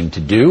nice thing to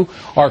do.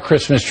 Our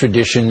Christmas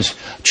traditions,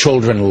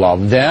 children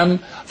love them,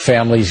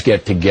 families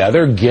get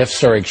together,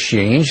 gifts are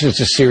exchanged,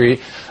 it's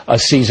a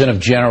season of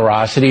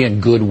generosity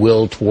and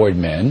goodwill toward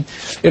men.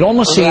 It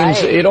almost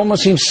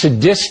seems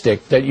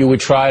sadistic that you would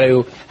try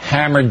to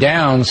hammer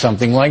down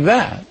something like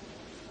that.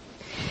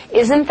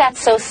 Isn't that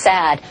so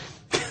sad?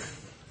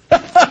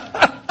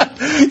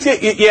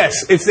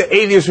 Yes, it's the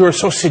atheists who are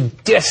so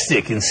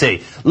sadistic and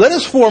say, let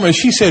us form, as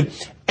she said,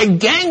 a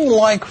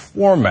gang-like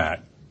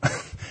format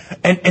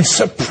and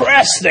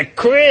suppress the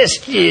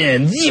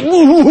Christians. You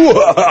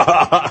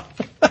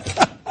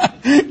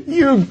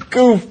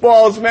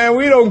goofballs, man.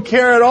 We don't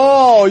care at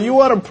all. You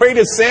want to pray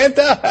to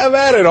Santa? Have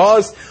at it,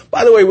 Oz.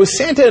 By the way, was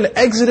Santa in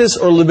Exodus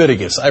or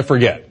Leviticus? I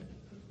forget.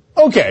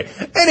 Okay.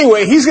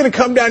 Anyway, he's going to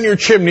come down your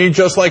chimney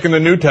just like in the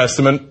New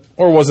Testament,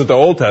 or was it the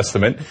Old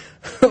Testament,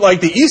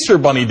 like the Easter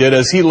Bunny did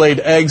as he laid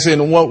eggs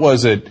in, what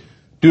was it,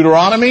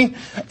 Deuteronomy?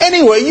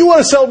 Anyway, you want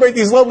to celebrate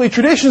these lovely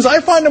traditions. I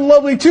find them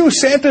lovely too.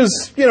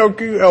 Santa's,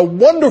 a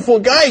wonderful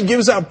guy. He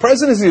gives out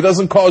presents. He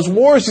doesn't cause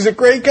wars. He's a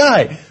great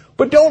guy.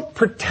 But don't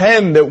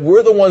pretend that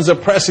we're the ones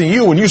oppressing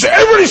you when you say,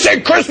 everybody say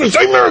Christmas,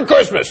 say Merry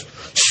Christmas.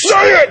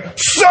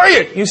 Say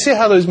it. You see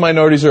how those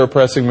minorities are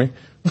oppressing me?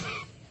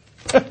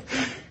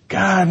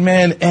 God,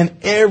 man. And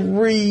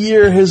every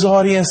year his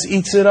audience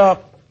eats it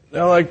up.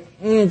 They're like,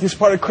 this is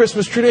part of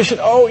Christmas tradition.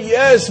 Oh,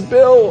 yes,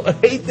 Bill. I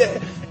hate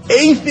that.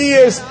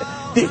 Atheists.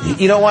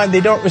 You know why? They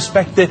don't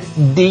respect the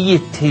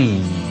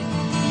deity.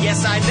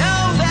 Yes, I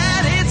know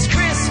that it's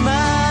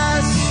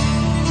Christmas.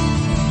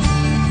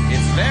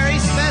 It's very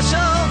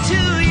special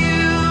to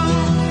you.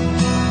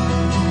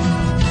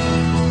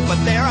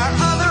 But there are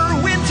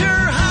other winter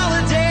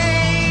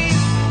holidays.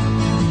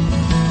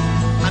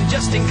 I'm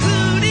just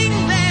including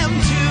them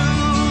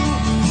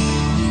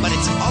too. But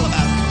it's all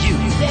about you.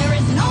 There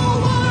is no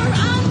war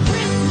on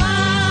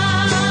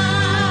Christmas.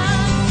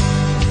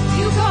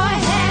 You go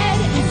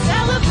ahead and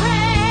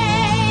celebrate.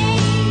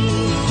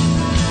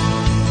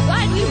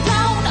 But you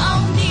don't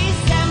own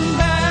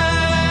December.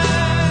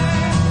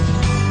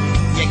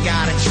 You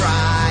gotta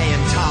try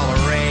and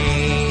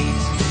tolerate.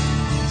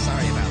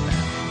 Sorry about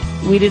that.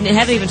 We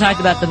haven't even talked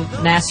about the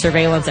mass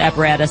surveillance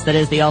apparatus that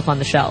is the Elf on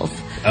the Shelf.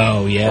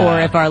 Oh, yeah.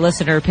 Or if our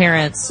listener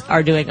parents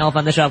are doing Elf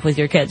on the Shelf with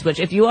your kids, which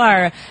if you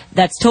are,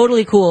 that's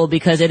totally cool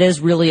because it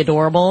is really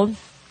adorable.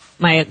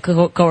 My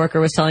coworker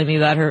was telling me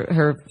about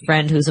her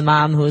friend who's a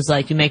mom who's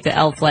like, you make the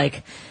elf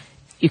like,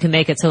 you can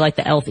make it so like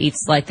the elf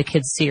eats like the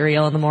kids'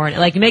 cereal in the morning.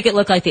 Like you make it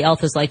look like the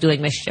elf is like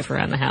doing mischief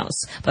around the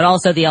house, but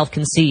also the elf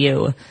can see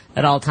you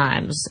at all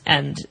times.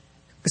 And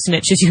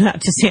snitches you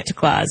out to Santa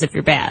Claus if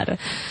you're bad.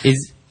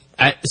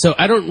 So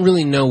I don't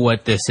really know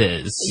what this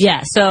is.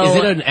 Yeah, so... Is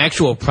it an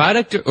actual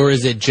product, or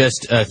is it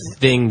just a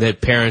thing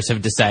that parents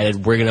have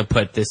decided we're going to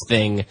put this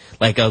thing,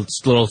 like a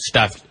little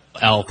stuffed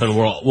elf, and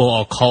we'll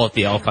all call it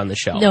the elf on the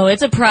shelf? No,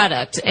 it's a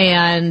product,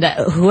 and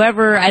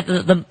whoever...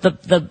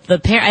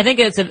 the parent... I think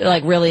it's,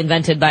 like, really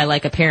invented by,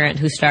 like, a parent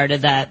who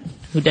started that,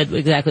 who did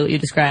exactly what you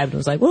described, and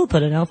was like, we'll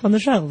put an elf on the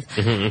shelf.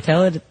 Mm-hmm.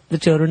 Tell the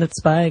children it's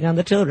spying on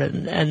the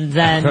children. And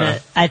then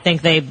I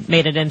think they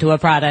made it into a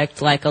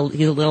product, like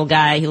he's a little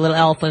guy, he's a little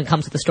elf, and it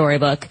comes with a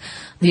storybook.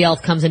 The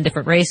elf comes in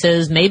different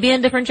races, maybe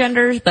in different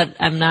genders, but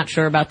I'm not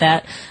sure about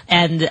that.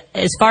 And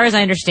as far as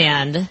I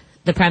understand,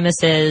 the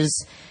premise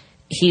is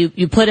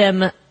you put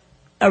him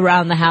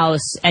around the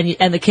house,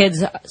 and the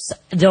kids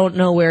don't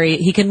know where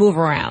he can move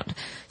around.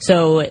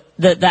 So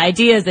the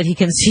idea is that he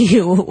can see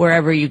you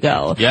wherever you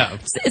go. Yeah.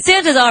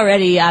 Santa's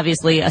already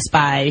obviously a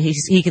spy.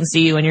 He can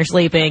see you when you're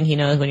sleeping. He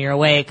knows when you're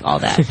awake, all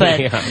that.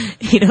 But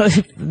he knows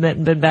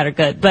been bad or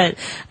good. But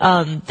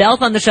the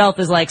elf on the shelf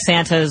is like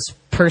Santa's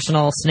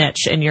personal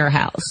snitch in your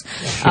house.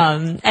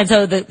 And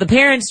so the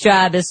parent's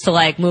job is to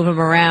like move him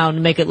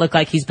around, make it look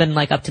like he's been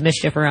like up to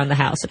mischief around the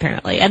house,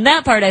 apparently. And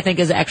that part I think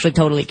is actually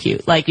totally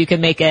cute. Like you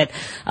can make it,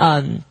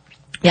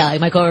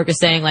 like my coworker's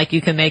saying, like you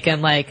can make him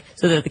like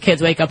so that the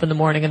kids wake up in the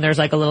morning and there's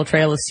like a little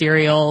trail of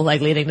cereal like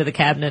leading to the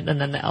cabinet,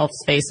 and then the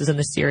elf's face is in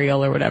the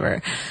cereal or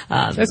whatever.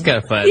 That's kind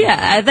of fun.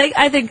 Yeah,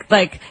 I think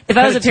like if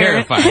I was a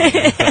parent,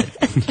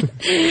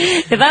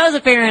 if I was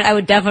a parent, I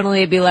would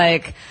definitely be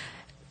like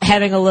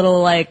having a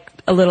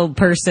little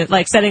person,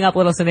 like setting up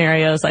little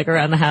scenarios like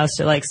around the house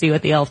to like see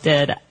what the elf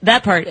did.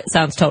 That part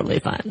sounds totally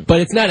fun.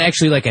 But it's not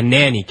actually like a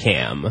nanny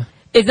cam.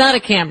 It's not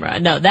a camera.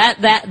 No,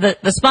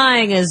 the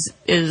spying is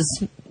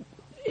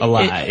a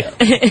lie.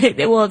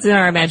 Well, it's in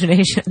our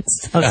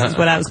imaginations. That's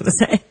what I was going to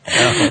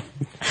say.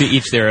 To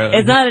each their own.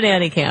 It's not an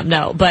anti-cam,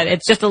 no, but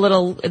it's just a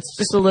little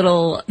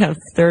kind of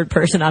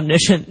third-person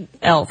omniscient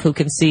elf who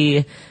can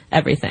see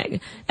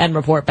everything and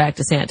report back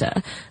to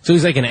Santa. So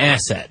he's like an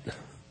asset.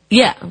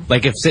 Yeah.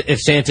 Like if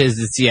Santa is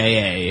the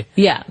CIA,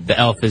 yeah, the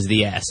elf is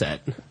the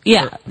asset.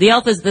 Yeah, the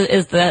elf is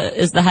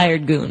the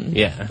hired goon.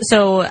 Yeah.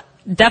 So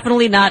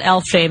definitely not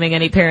elf shaming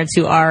any parents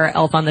who are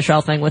elf on the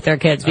shelfing with their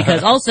kids,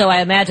 because also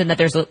I imagine that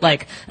there's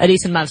like a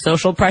decent amount of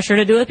social pressure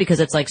to do it because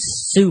it's like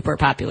super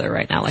popular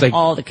right now. Like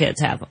all the kids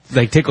have them.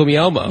 Like Tickle Me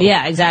Elmo.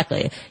 Yeah,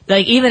 exactly.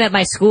 Like even at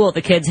my school,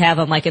 the kids have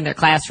them like in their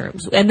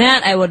classrooms, and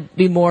that I would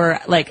be more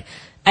like.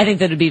 I think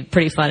that would be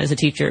pretty fun as a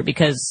teacher,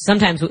 because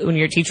sometimes when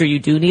you're a teacher, you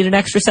do need an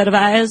extra set of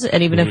eyes,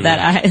 and even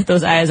if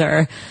those eyes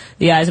are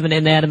the eyes of an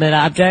inanimate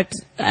object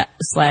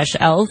 /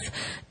 elf,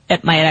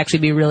 it might actually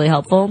be really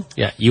helpful.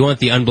 Yeah, you want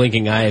the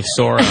unblinking eye of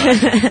Sora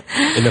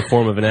in the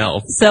form of an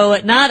elf. So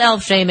not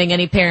elf shaming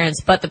any parents,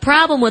 but the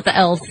problem with the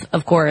elf,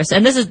 of course,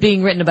 and this is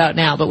being written about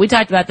now, but we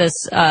talked about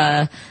this,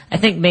 I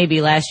think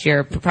maybe last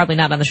year, probably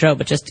not on the show,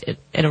 but just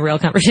in a real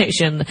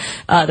conversation.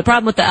 The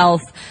problem with the elf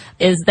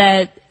is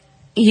that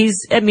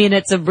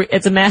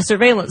it's a mass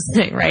surveillance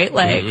thing, right?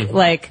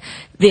 Like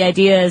the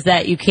idea is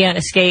that you can't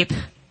escape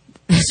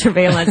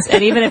surveillance,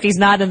 and even if he's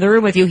not in the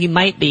room with you, he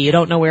might be. You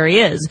don't know where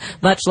he is.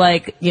 Much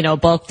like,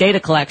 bulk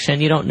data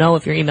collection. You don't know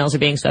if your emails are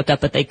being swept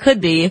up, but they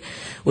could be,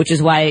 which is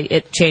why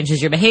it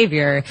changes your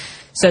behavior.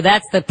 So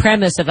that's the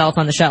premise of Elf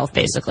on the Shelf,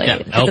 basically. Yeah,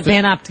 the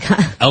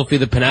Panopticon. Elfie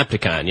the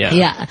Panopticon, yeah.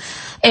 Yeah.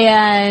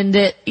 And,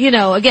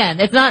 again,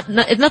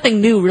 it's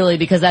nothing new really,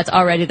 because that's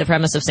already the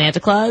premise of Santa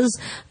Claus.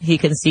 He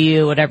can see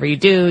you, whatever you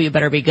do, you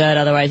better be good,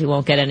 otherwise you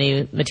won't get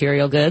any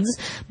material goods.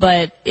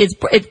 But it's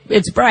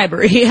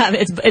bribery.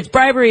 It's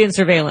bribery and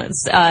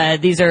surveillance.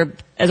 These are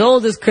as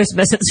old as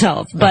Christmas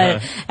itself,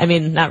 but, I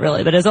mean, not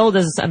really, but as old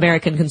as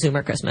American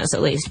consumer Christmas,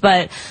 at least.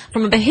 But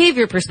from a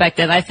behavior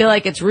perspective, I feel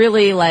like it's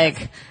really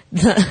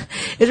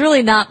it's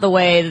really not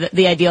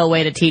the ideal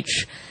way to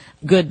teach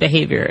good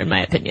behavior, in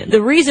my opinion.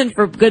 The reason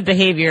for good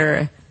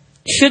behavior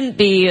shouldn't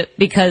be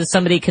because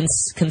somebody can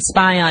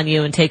spy on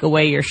you and take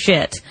away your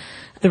shit.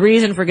 The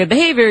reason for good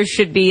behavior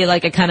should be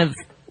like a kind of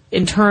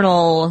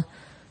internal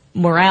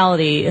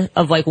morality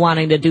of like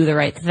wanting to do the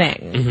right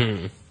thing.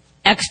 Mm-hmm.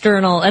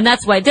 External, and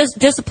that's why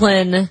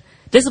discipline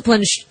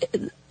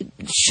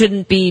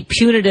shouldn't be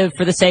punitive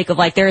for the sake of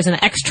like there is an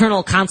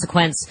external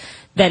consequence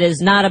that is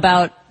not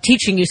about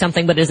teaching you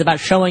something, but is about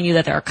showing you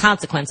that there are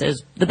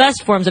consequences. The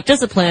best forms of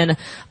discipline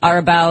are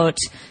about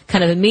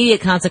kind of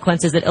immediate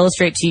consequences that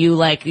illustrate to you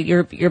like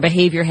your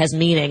behavior has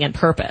meaning and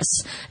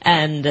purpose,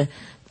 and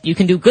you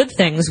can do good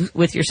things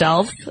with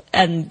yourself,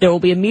 and there will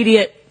be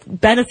immediate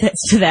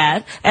benefits to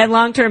that and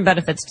long-term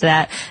benefits to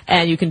that,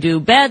 and you can do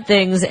bad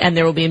things and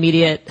there will be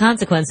immediate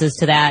consequences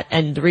to that.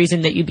 And the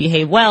reason that you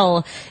behave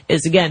well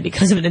is, again,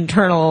 because of an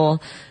internal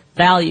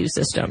value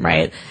system,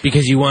 right?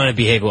 Because you want to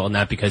behave well,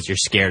 not because you're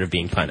scared of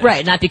being punished.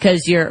 Right, not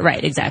because you're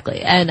right,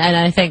 exactly. And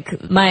I think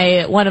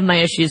one of my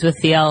issues with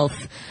the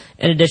elf,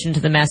 in addition to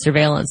the mass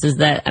surveillance, is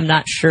that I'm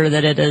not sure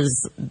that it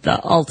is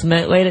the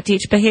ultimate way to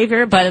teach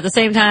behavior, but at the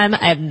same time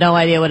I have no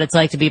idea what it's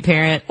like to be a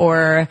parent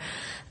or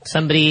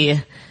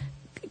somebody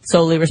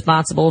solely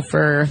responsible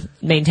for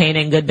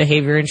maintaining good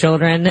behavior in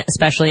children,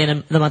 especially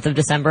in the month of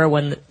December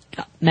when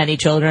many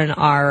children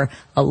are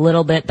a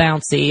little bit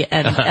bouncy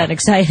and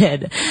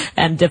excited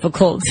and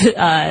difficult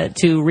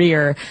to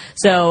rear.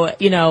 So,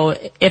 you know,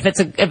 if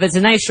it's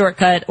a nice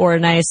shortcut or a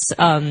nice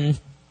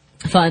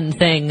fun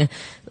thing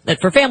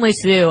that for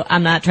families to do,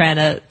 I'm not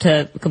trying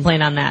to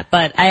complain on that,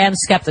 but I am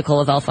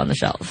skeptical of Elf on the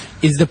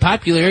Shelf. Is the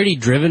popularity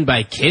driven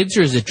by kids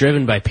or is it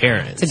driven by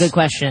parents? It's a good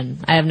question.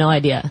 I have no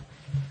idea.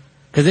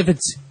 Because if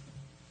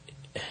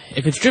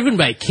it's driven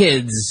by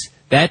kids,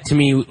 that to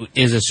me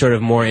is a sort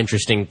of more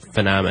interesting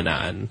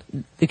phenomenon.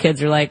 The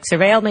kids are like,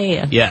 surveil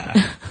me.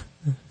 Yeah.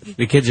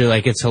 The kids are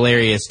like, it's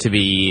hilarious to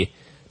be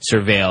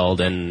surveilled,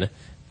 and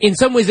in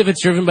some ways if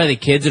it's driven by the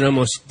kids, it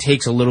almost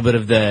takes a little bit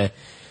of the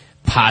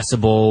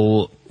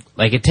possible,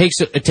 like it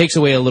takes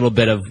away a little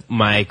bit of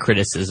my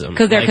criticism.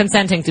 Because they're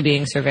consenting to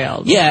being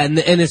surveilled. Yeah, and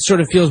it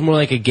sort of feels more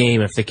like a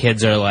game if the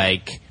kids are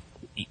like,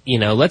 you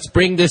know, let's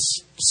bring this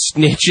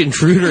snitch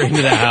intruder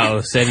into the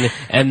house,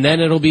 and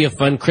then it'll be a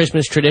fun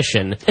Christmas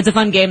tradition. It's a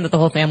fun game that the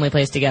whole family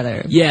plays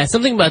together. Yeah,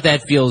 something about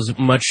that feels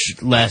much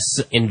less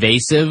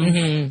invasive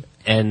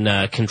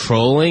and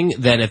controlling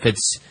than if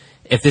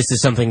this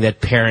is something that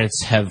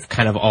parents have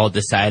kind of all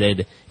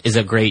decided is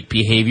a great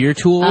behavior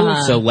tool.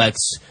 So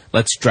let's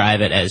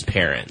drive it as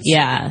parents.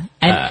 Yeah,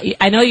 and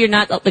I know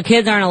the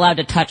kids aren't allowed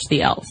to touch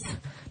the elf,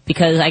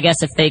 because I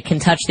guess if they can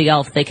touch the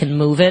elf, they can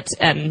move it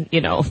and,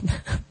 you know,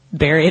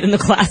 bury it in the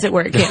closet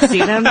where it can't see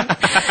them.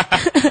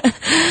 I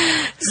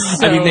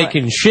mean, they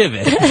can shiv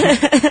it,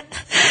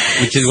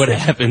 which is what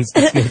happens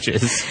to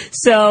snitches.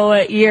 So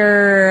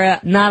you're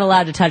not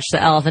allowed to touch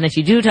the elf, and if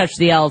you do touch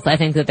the elf, I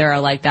think that there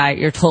are like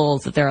you're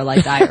told that there are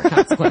like dire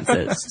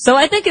consequences. So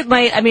I think it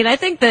might. I mean, I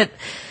think that.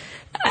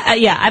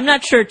 Yeah, I'm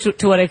not sure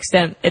to what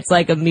extent it's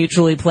like a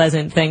mutually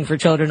pleasant thing for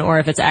children, or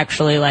if it's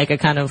actually like a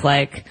kind of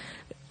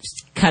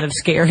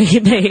scary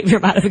behavior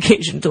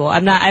modification tool.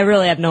 I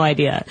really have no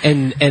idea.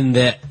 And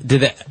does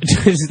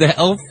the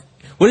elf,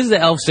 what is the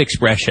elf's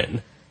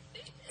expression?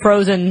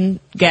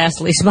 Frozen,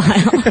 ghastly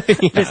smile.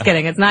 Just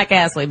kidding. It's not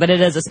ghastly, but it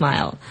is a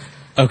smile.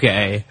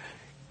 Okay.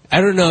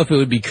 I don't know if it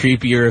would be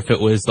creepier if it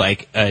was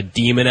like a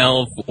demon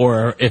elf,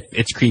 or if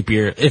it's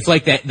creepier if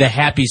like the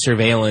happy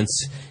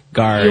surveillance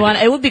guard.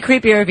 It would be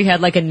creepier if he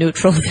had like a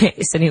neutral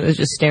face and he was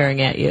just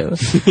staring at you.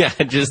 Yeah,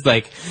 just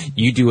like,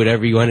 you do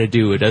whatever you want to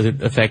do. It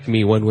doesn't affect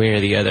me one way or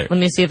the other. Let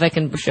me see if I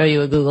can show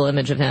you a Google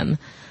image of him.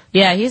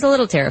 Yeah, he's a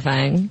little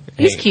terrifying.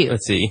 He's cute.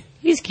 Let's see.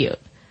 He's cute.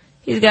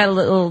 He's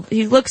got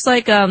he looks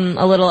like a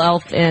little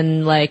elf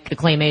in like a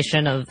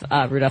claymation of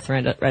Rudolph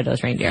the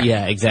Red-Nosed Reindeer.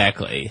 Yeah,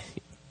 exactly.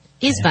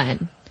 He's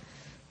fine.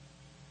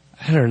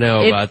 I don't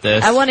know about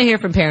this. I want to hear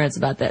from parents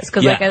about this,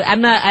 because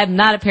I'm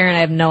not a parent. I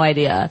have no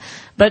idea.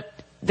 But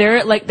there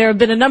have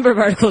been a number of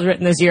articles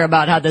written this year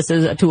about how this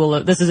is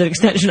this is an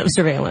extension of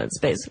surveillance,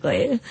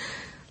 basically.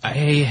 I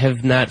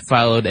have not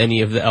followed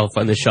any of the Elf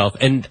on the Shelf,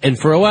 and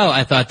for a while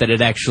I thought that it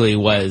actually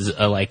was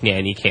a like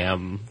nanny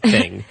cam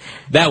thing.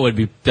 that would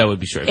be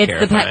sort of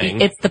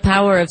terrifying. It's the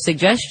power of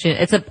suggestion.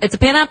 It's a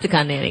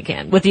panopticon nanny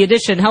cam with the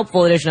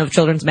helpful addition of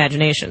children's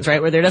imaginations,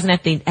 right? Where there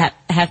doesn't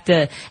have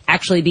to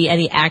actually be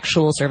any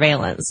actual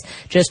surveillance.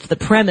 Just the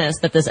premise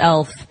that this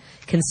elf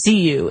can see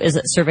you is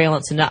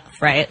surveillance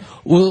enough, right?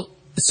 Well,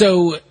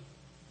 so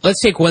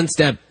let's take one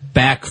step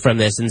back from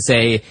this and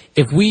say,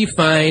 if we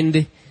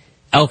find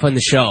Elf on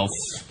the Shelf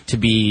to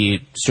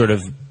be sort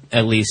of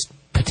at least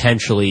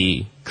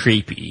potentially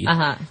creepy,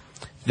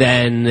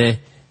 then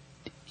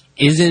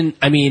isn't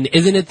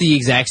it the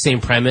exact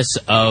same premise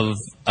of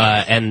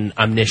an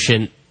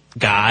omniscient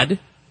God?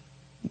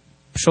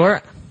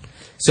 Sure.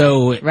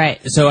 So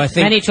right. So I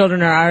think many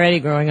children are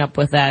already growing up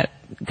with that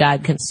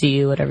God can see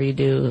you, whatever you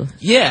do.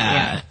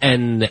 Yeah.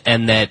 And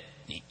that,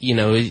 you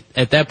know,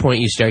 at that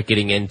point you start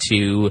getting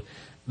into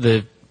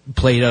the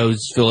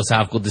Plato's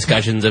philosophical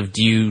discussions of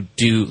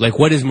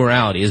what is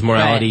morality? Is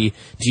morality,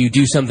 do you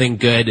do something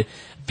good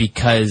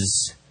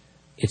because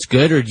it's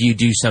good, or do you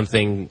do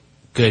something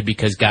good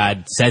because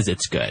God says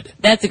it's good?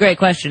 That's a great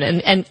question.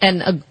 And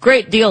a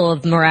great deal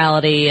of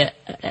morality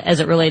as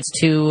it relates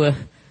to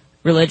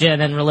religion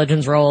and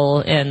religion's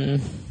role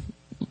in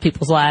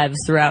people's lives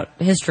throughout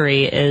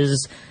history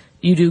is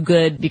you do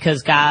good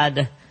because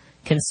God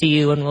can see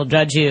you and will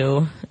judge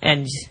you,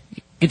 and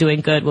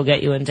doing good will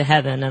get you into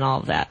heaven and all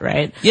of that,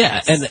 right?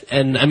 Yeah,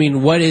 and I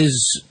mean, what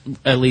is,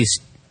 at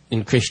least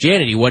in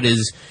Christianity, what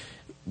is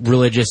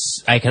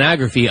religious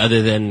iconography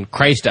other than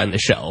Christ on the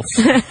shelf?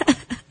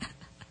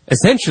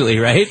 Essentially,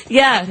 right?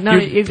 Yeah, no,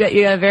 you got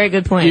a very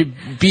good point.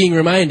 You're being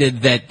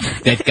reminded that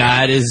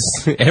God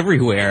is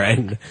everywhere,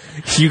 and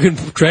you can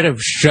try to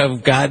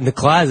shove God in the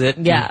closet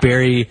and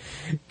bury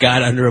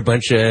God under a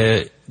bunch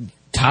of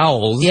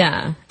towels.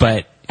 Yeah.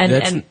 But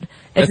that's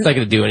not going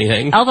to do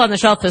anything. Elf on the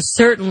Shelf is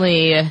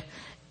certainly,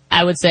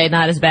 I would say,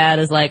 not as bad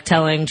as like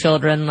telling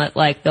children that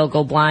like they'll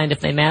go blind if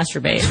they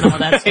masturbate and all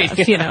that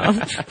stuff, you know.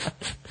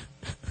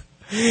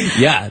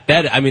 Yeah,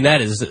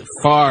 that is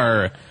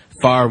far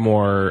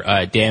more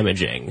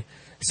damaging.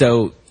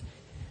 So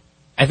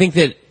I think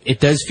that it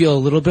does feel a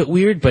little bit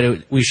weird,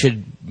 but we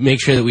should make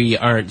sure that we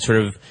aren't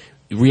sort of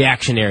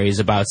reactionaries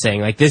about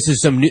saying like this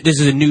is a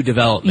new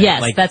development.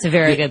 Yes, like, that's a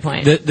very good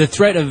point. The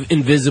threat of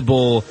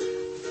invisible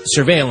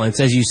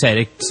surveillance, as you said,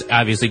 it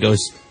obviously goes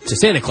to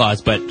Santa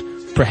Claus, but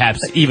perhaps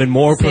even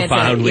more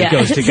profoundly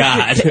goes to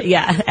God.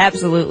 Yeah,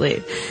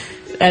 absolutely.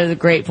 That is a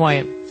great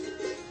point.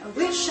 I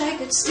wish I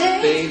could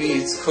stay. Baby,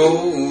 it's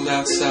cold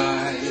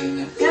outside.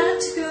 I've got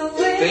to go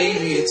away.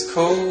 Baby, it's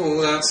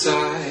cold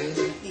outside.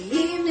 The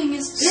evening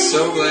is big.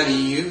 So glad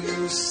you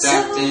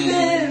stopped so in.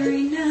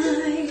 Very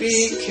nice.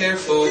 Be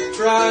careful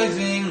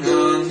driving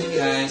on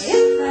the ice.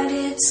 If I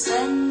did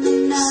spend the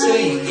night,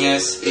 saying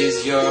yes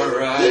is your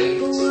right.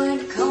 People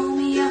would call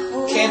me a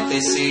whore. Can't they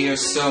see you're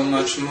so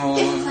much more?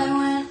 If I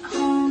went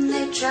home,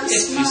 they'd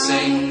just if you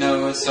say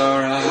no, it's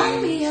call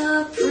alright. me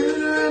a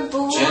prude or a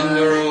bore.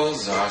 Gender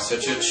roles are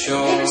such a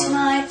chore. Here's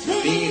my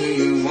thing. Be who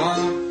you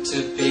want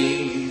to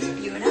be.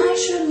 You and I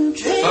shouldn't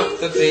drink. Fuck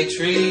the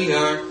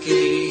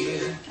patriarchy.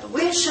 I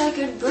wish I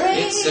could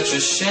break. It's such a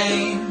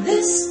shame.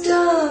 This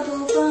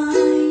double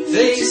bind.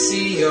 They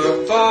see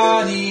your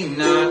body,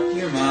 not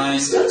your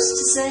mind. Supposed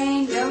to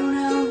say no,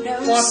 no,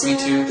 no. Want me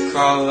to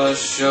call a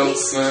chauffeur?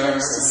 Supposed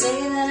to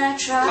say that I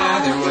tried.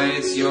 Either way,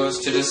 it's yours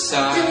to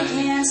decide. I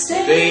can't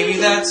stay. Baby,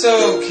 that's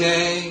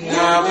okay.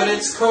 Ah, but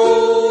it's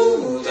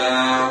cold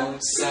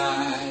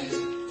outside.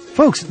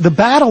 Folks, the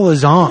battle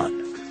is on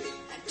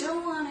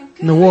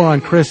in the war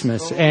on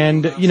Christmas.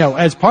 And,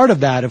 as part of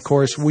that, of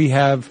course, we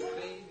have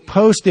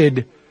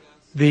posted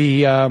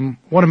the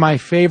one of my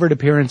favorite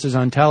appearances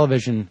on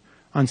television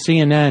on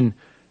CNN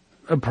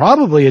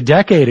probably a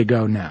decade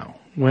ago now,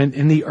 when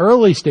in the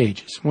early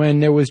stages, when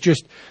there was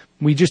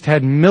we just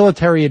had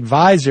military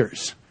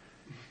advisors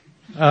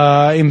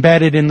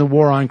embedded in the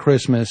war on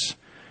Christmas,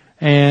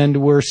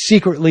 and were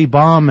secretly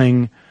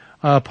bombing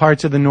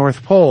parts of the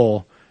North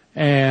Pole,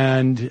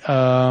 and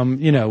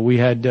we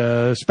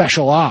had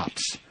special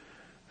ops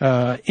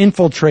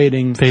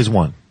infiltrating Phase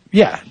 1.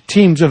 Yeah,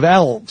 teams of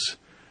elves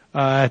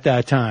at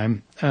that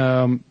time.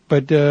 And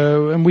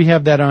we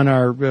have that on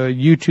our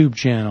YouTube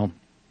channel.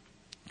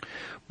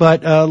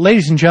 But,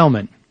 ladies and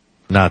gentlemen.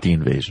 Not the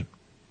invasion.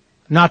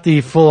 Not the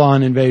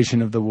full-on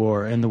invasion of the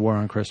war and the war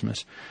on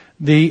Christmas.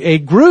 A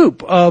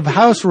group of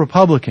House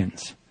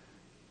Republicans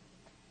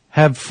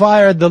have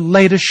fired the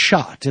latest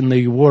shot in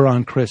the war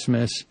on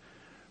Christmas.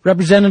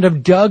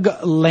 Representative Doug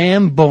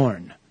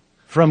Lamborn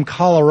from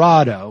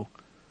Colorado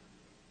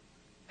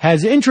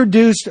has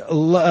introduced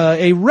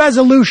a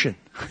resolution.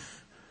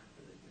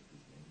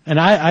 And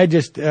I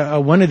just,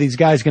 one of these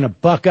guys going to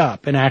buck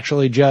up and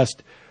actually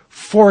just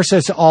force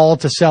us all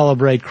to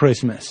celebrate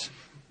Christmas.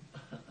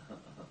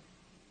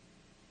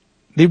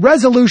 The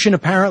resolution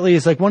apparently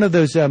is like one of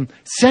those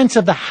sense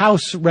of the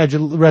House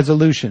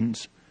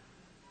resolutions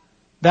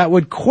that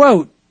would,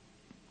 quote,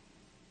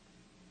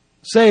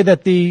 say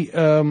that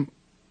the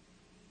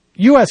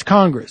U.S.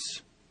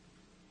 Congress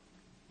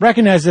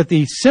recognize that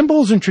the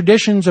symbols and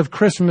traditions of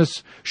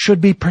Christmas should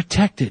be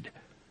protected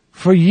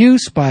for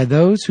use by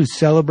those who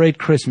celebrate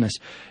Christmas.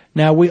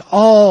 Now, we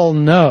all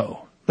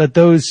know that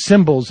those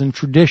symbols and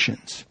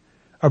traditions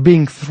are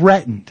being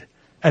threatened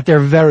at their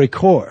very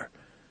core.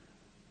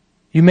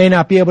 You may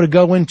not be able to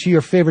go into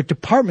your favorite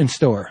department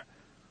store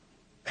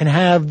and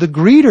have the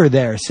greeter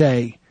there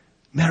say,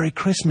 Merry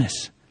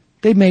Christmas.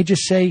 They may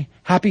just say,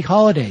 Happy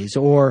Holidays,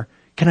 or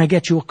can I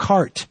get you a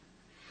cart?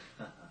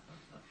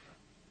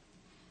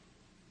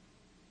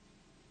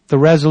 The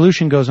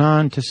resolution goes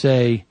on to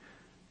say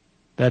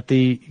that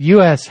the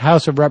U.S.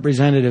 House of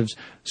Representatives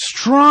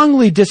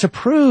strongly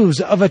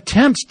disapproves of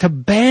attempts to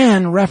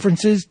ban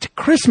references to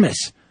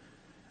Christmas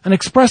and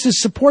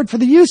expresses support for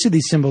the use of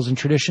these symbols and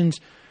traditions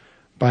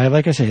by,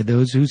 like I say,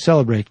 those who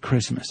celebrate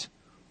Christmas.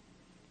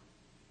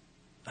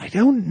 I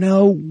don't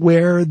know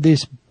where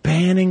this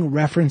banning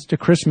reference to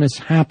Christmas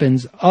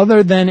happens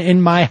other than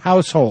in my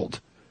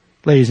household,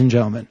 ladies and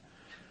gentlemen.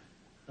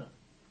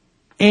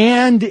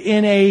 And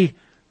in a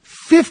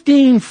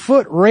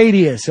 15-foot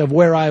radius of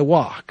where I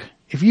walk.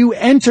 If you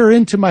enter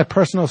into my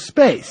personal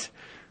space,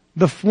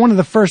 one of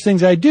the first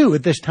things I do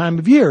at this time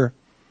of year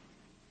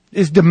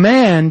is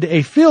demand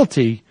a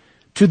fealty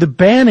to the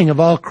banning of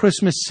all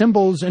Christmas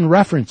symbols and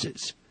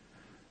references.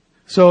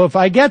 So if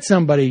I get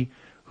somebody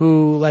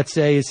who, let's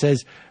say,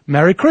 says,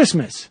 Merry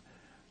Christmas,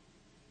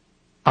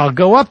 I'll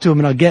go up to them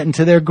and I'll get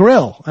into their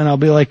grill and I'll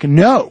be like,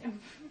 no,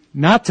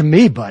 not to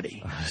me,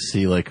 buddy. I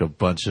see like a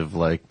bunch of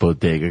like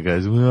bodega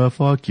guys, well,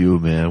 fuck you,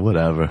 man,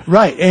 whatever.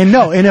 Right, and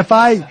if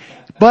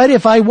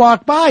I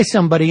walk by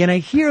somebody and I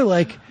hear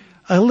like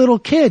a little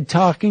kid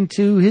talking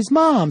to his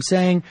mom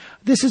saying,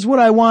 this is what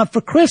I want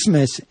for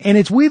Christmas, and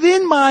it's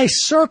within my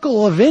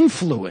circle of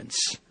influence,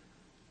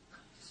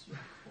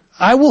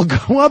 I will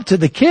go up to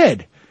the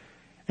kid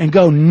and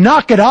go,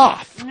 knock it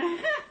off.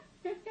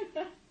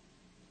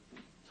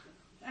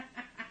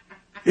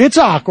 It's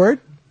awkward.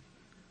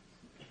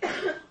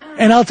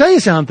 And I'll tell you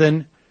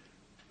something.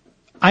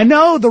 I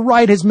know the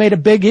right has made a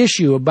big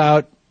issue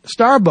about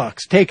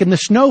Starbucks taking the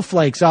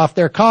snowflakes off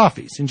their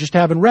coffees and just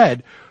having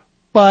red,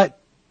 but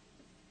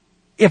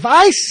if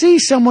I see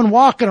someone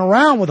walking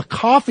around with a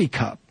coffee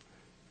cup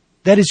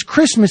that is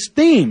Christmas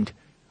themed,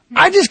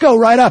 I just go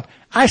right up.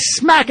 I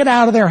smack it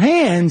out of their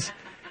hands.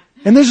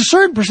 And there's a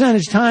certain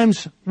percentage of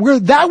times where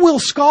that will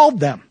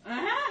scald them.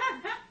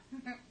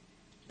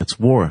 It's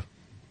war.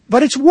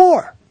 But it's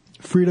war.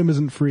 Freedom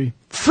isn't free.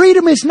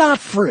 Freedom is not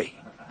free.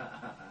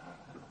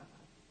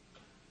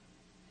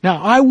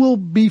 Now, I will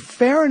be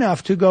fair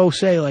enough to go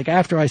say, like,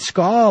 after I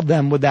scald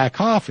them with that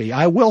coffee,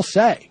 I will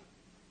say,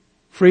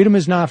 freedom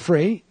is not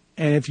free.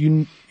 And if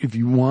you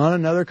want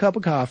another cup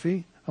of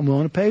coffee, I'm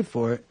willing to pay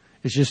for it.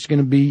 It's just going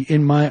to be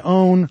in my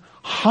own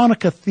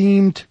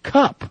Hanukkah-themed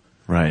cup.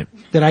 Right.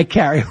 That I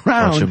carry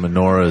around. Bunch of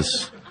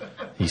menorahs.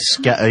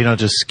 You don't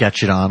just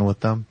sketch it on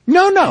with them?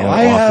 No. You don't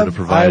offer to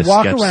provide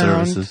sketch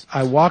services?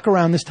 I walk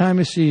around this time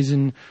of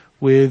season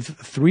with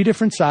 3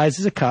 different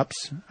sizes of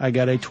cups. I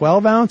got a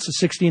 12-ounce, a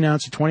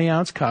 16-ounce, a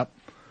 20-ounce cup.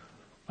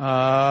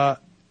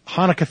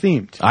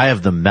 Hanukkah-themed. I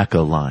have the Mecca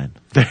line.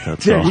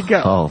 That's there all, you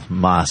go. all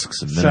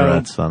mosques and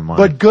minarets on mine.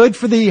 But good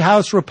for the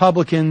House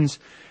Republicans,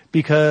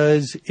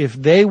 because if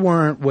they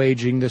weren't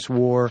waging this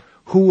war,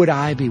 who would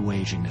I be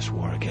waging this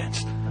war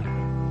against?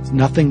 There's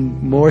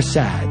nothing more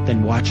sad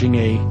than watching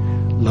a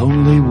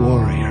lonely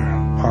warrior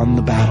on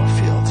the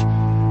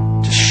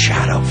battlefield just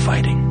shadow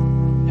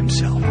fighting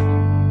himself.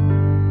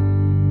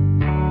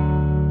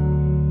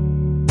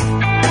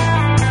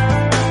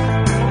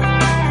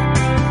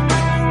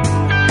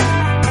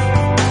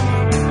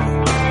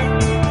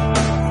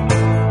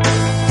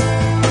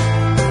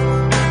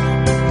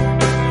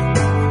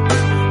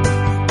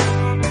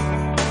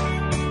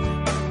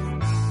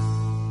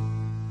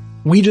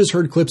 We just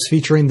heard clips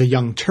featuring the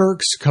Young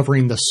Turks,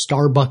 covering the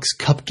Starbucks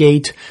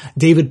Cupgate,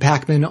 David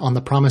Pakman on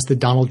the promise that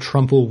Donald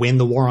Trump will win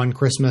the war on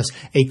Christmas,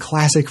 a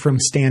classic from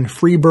Stan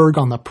Freberg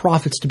on the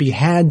profits to be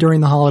had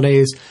during the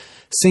holidays.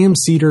 Sam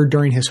Seder,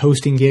 during his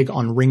hosting gig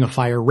on Ring of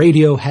Fire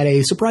Radio, had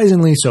a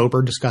surprisingly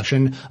sober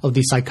discussion of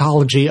the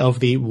psychology of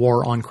the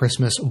war on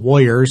Christmas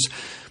warriors.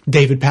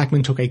 David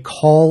Pakman took a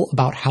call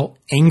about how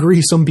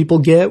angry some people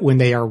get when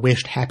they are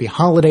wished happy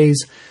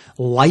holidays.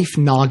 Life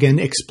Noggin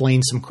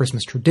explained some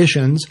Christmas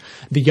traditions.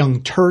 The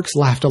Young Turks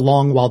laughed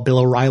along while Bill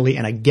O'Reilly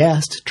and a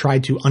guest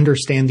tried to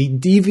understand the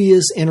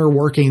devious inner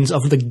workings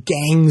of the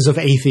gangs of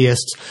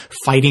atheists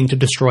fighting to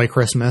destroy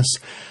Christmas.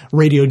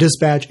 Radio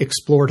Dispatch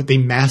explored the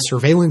mass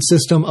surveillance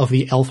system of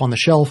the Elf on the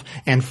Shelf.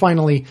 And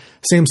finally,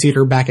 Sam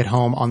Seder, back at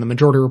home on the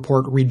Majority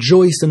Report,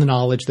 rejoiced in the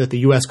knowledge that the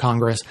U.S.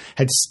 Congress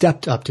had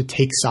stepped up to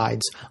take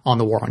sides on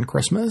the war on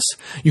Christmas.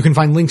 You can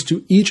find links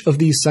to each of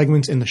these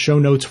segments in the show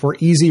notes for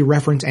easy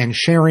reference and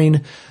sharing.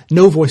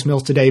 No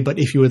voicemails today, but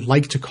if you would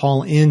like to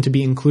call in to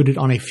be included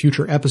on a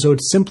future episode,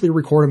 simply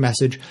record a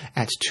message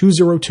at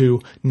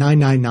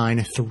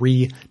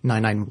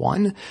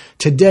 202-999-3991.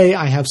 Today,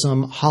 I have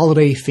some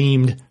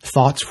holiday-themed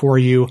thoughts for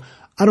you.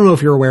 I don't know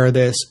if you're aware of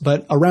this,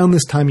 but around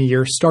this time of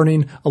year,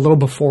 starting a little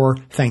before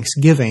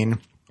Thanksgiving,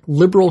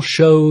 liberal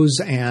shows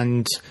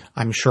and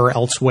I'm sure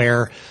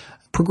elsewhere,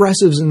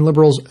 progressives and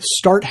liberals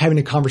start having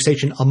a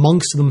conversation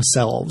amongst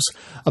themselves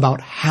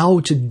about how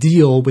to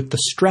deal with the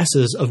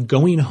stresses of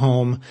going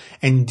home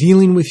and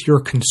dealing with your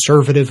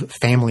conservative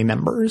family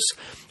members.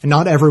 And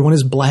not everyone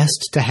is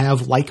blessed to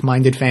have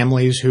like-minded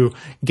families who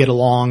get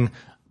along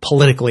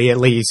politically, at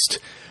least.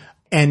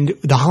 And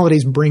the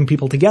holidays bring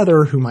people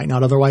together who might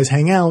not otherwise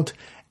hang out.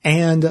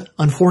 And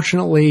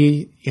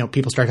unfortunately,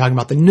 people start talking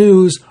about the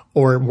news,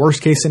 or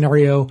worst case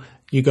scenario,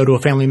 you go to a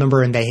family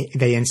member and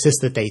they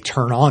insist that they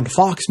turn on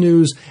Fox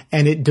News,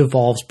 and it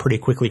devolves pretty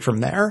quickly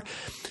from there.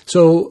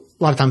 So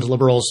a lot of times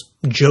liberals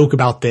joke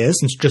about this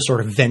and just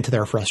sort of vent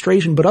their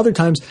frustration, but other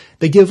times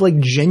they give like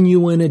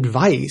genuine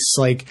advice,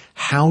 like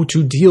how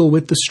to deal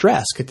with the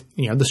stress.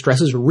 The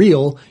stress is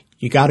real.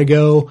 You got to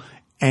go,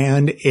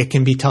 and it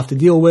can be tough to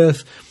deal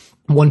with.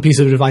 One piece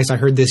of advice I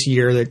heard this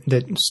year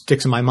that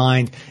sticks in my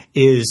mind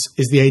is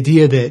the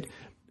idea that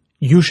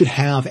you should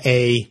have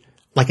a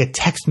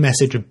text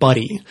message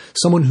buddy,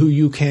 someone who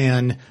you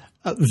can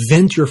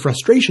vent your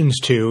frustrations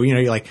to.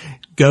 You like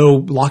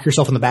go lock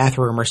yourself in the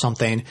bathroom or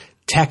something,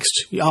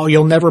 text, "Oh,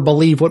 you'll never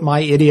believe what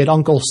my idiot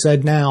uncle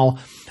said now."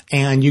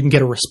 And you can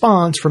get a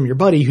response from your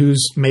buddy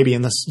who's maybe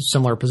in this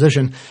similar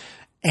position.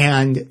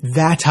 And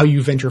that's how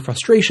you vent your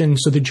frustration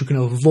so that you can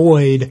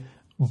avoid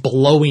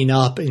blowing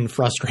up in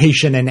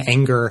frustration and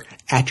anger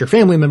at your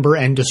family member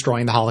and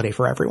destroying the holiday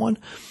for everyone.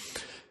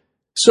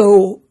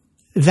 So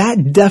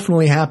that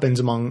definitely happens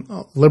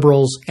among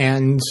liberals,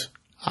 and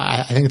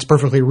I think it's a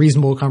perfectly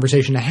reasonable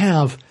conversation to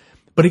have,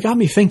 but it got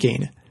me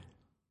thinking,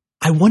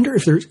 I wonder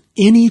if there's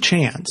any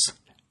chance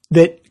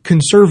that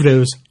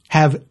conservatives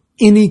have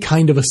any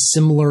kind of a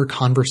similar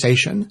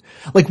conversation.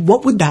 Like,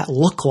 what would that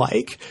look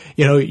like?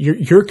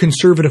 Your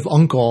conservative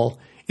uncle,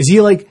 is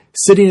he like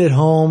sitting at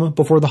home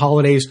before the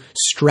holidays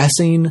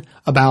stressing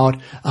about,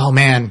 oh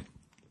man,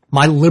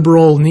 my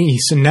liberal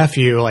niece and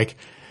nephew, like,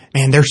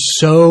 man, they're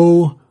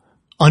so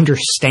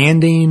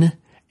understanding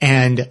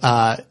and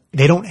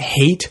they don't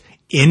hate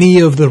any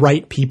of the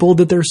right people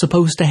that they're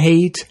supposed to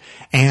hate,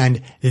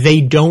 and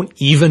they don't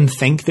even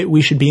think that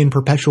we should be in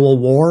perpetual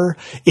war,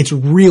 it's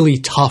really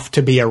tough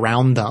to be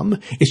around them.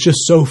 It's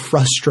just so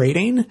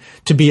frustrating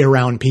to be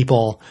around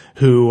people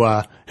who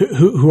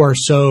are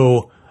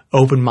so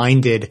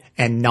open-minded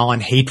and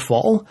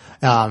non-hateful.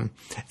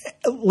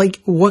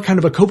 Like, what kind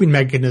of a coping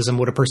mechanism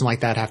would a person like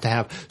that have to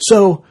have?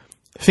 So,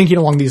 thinking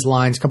along these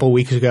lines, a couple of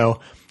weeks ago,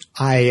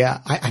 I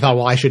thought,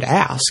 well, I should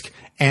ask.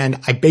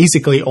 And I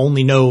basically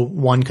only know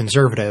one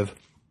conservative.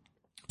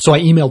 So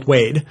I emailed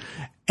Wade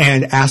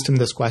and asked him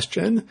this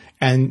question.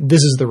 And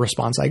this is the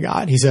response I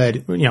got. He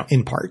said,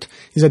 in part,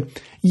 he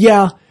said,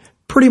 yeah,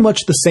 pretty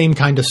much the same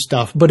kind of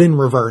stuff, but in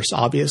reverse,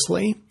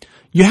 obviously.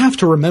 You have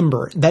to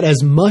remember that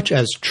as much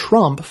as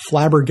Trump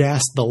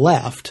flabbergasted the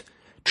left,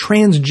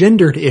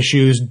 transgendered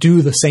issues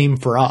do the same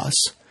for us.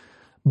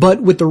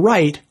 But with the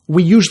right,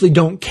 we usually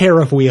don't care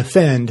if we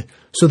offend,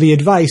 so the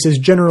advice is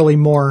generally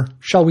more,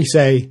 shall we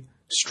say,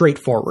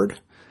 straightforward.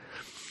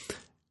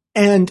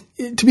 And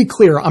to be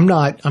clear, I'm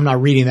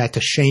not reading that to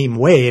shame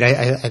Wade.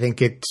 I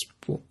think it's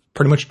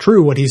pretty much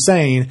true what he's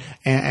saying,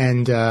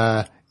 and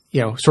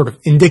sort of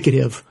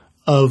indicative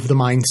of the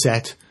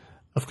mindset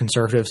of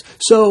conservatives.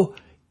 So,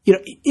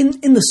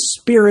 in the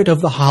spirit of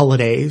the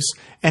holidays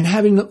and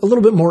having a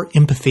little bit more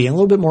empathy and a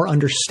little bit more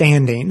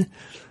understanding,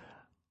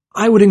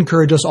 I would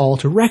encourage us all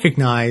to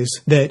recognize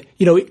that,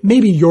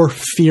 maybe you're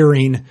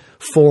fearing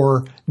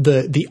for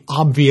the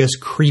obvious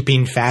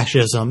creeping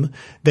fascism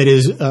that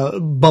is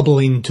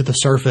bubbling to the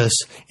surface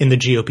in the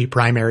GOP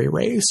primary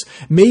race.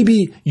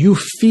 Maybe you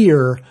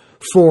fear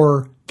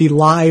for the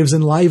lives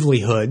and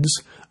livelihoods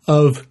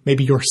of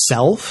maybe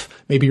yourself,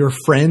 maybe your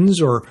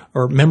friends or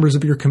members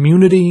of your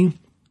community.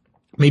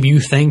 Maybe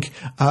you think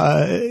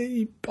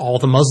all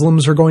the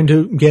Muslims are going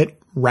to get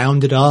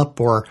rounded up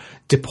or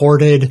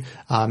deported.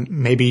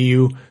 Maybe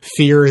you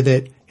fear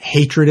that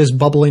hatred is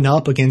bubbling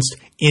up against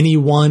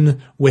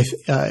anyone with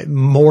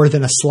more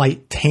than a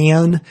slight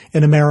tan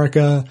in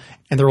America,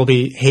 and there will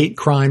be hate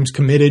crimes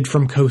committed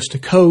from coast to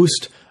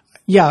coast.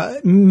 Yeah,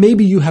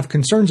 maybe you have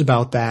concerns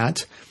about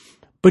that,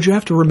 but you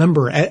have to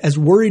remember, as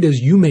worried as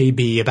you may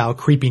be about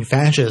creeping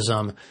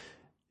fascism,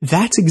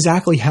 that's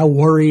exactly how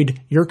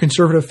worried your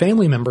conservative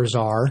family members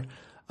are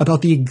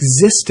about the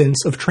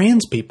existence of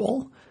trans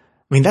people.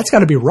 I mean, that's got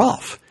to be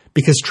rough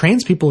because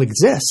trans people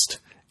exist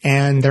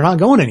and they're not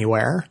going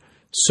anywhere.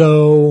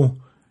 So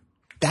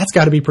that's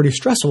got to be pretty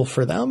stressful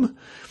for them.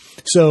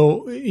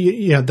 So,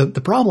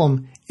 the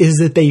problem is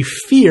that they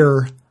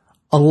fear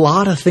a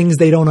lot of things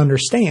they don't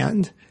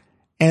understand.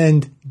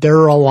 And there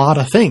are a lot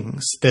of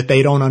things that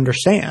they don't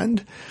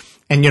understand.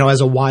 And,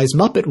 as a wise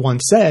Muppet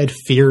once said,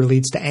 fear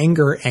leads to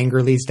anger,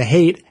 anger leads to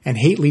hate, and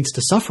hate leads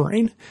to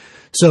suffering.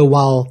 So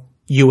while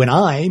you and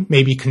I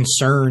may be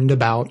concerned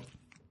about,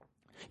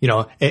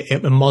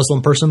 a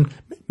Muslim person,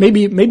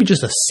 maybe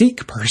just a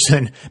Sikh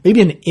person,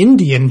 maybe an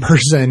Indian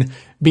person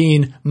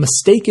being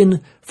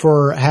mistaken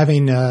for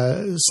having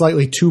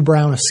slightly too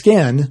brown a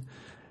skin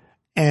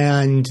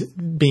and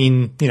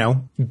being,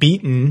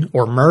 beaten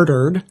or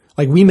murdered.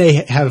 Like, we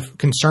may have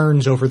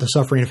concerns over the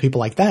suffering of people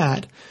like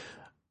that.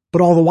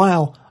 But all the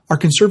while, our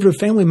conservative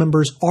family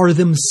members are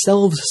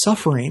themselves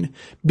suffering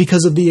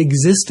because of the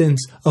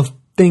existence of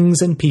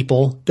things and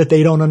people that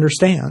they don't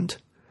understand.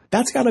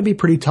 That's got to be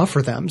pretty tough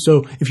for them.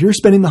 So if you're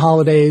spending the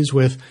holidays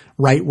with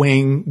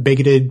right-wing,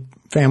 bigoted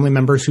family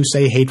members who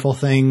say hateful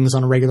things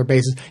on a regular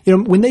basis,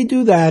 when they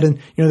do that and,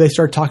 they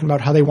start talking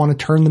about how they want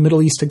to turn the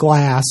Middle East to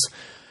glass,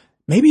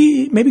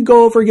 maybe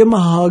go over, give them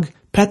a hug,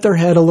 pet their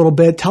head a little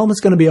bit, tell them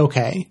it's going to be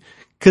okay.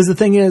 Because the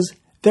thing is,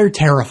 they're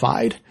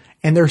terrified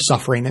and they're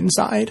suffering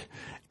inside.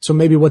 So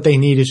maybe what they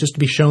need is just to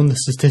be shown the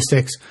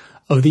statistics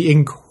of the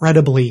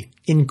incredibly,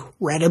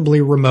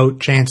 incredibly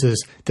remote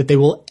chances that they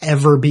will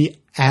ever be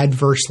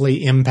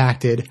adversely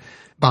impacted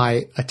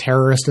by a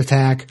terrorist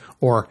attack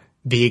or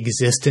the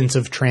existence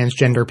of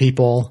transgender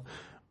people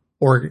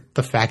or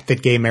the fact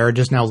that gay marriage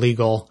is now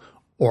legal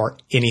or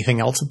anything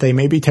else that they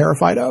may be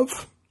terrified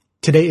of.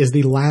 Today is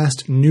the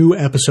last new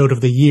episode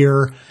of the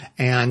year,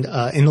 and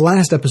in the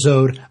last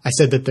episode, I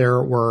said that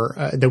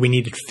that we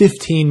needed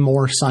 15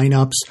 more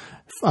signups,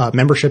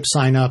 membership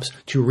signups,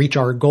 to reach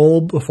our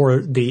goal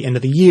before the end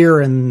of the year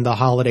and the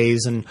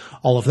holidays and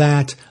all of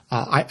that.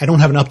 I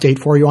don't have an update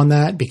for you on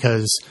that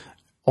because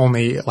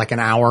only like an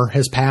hour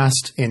has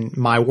passed in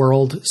my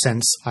world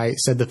since I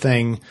said the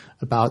thing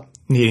about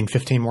needing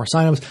 15 more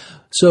signups.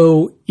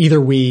 So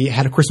either we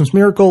had a Christmas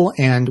miracle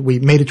and we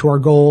made it to our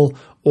goal,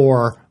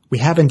 or we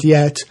haven't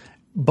yet,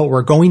 but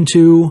we're going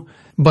to.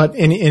 But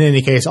in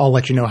any case, I'll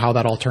let you know how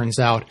that all turns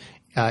out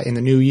in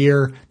the new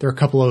year. There are a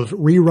couple of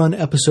rerun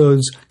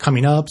episodes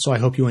coming up, so I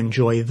hope you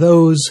enjoy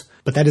those.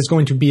 But that is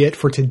going to be it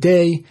for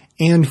today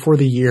and for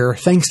the year.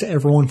 Thanks to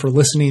everyone for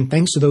listening.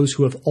 Thanks to those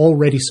who have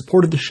already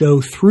supported the show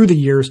through the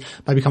years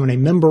by becoming a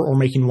member or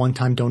making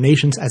one-time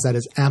donations, as that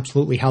is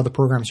absolutely how the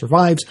program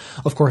survives.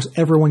 Of course,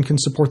 everyone can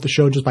support the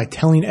show just by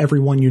telling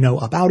everyone you know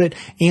about it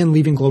and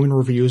leaving glowing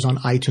reviews on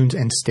iTunes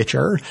and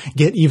Stitcher.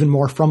 Get even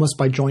more from us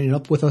by joining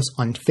up with us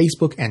on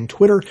Facebook and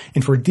Twitter.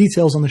 And for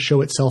details on the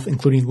show itself,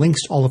 including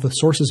links to all of the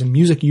sources and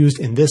music used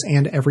in this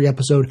and every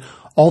episode,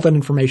 all that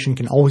information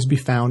can always be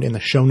found in the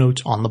show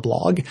notes on the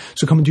blog.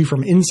 So coming to you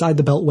from inside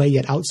the Beltway,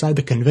 yet outside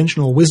the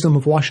conventional wisdom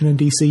of Washington,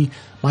 D.C.,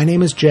 my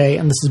name is Jay,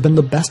 and this has been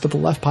the Best of the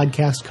Left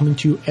podcast, coming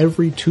to you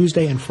every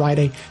Tuesday and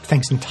Friday,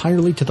 thanks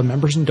entirely to the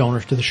members and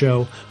donors to the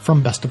show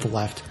from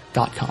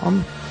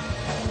bestoftheleft.com.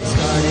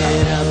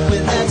 Started up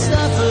with that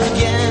stuff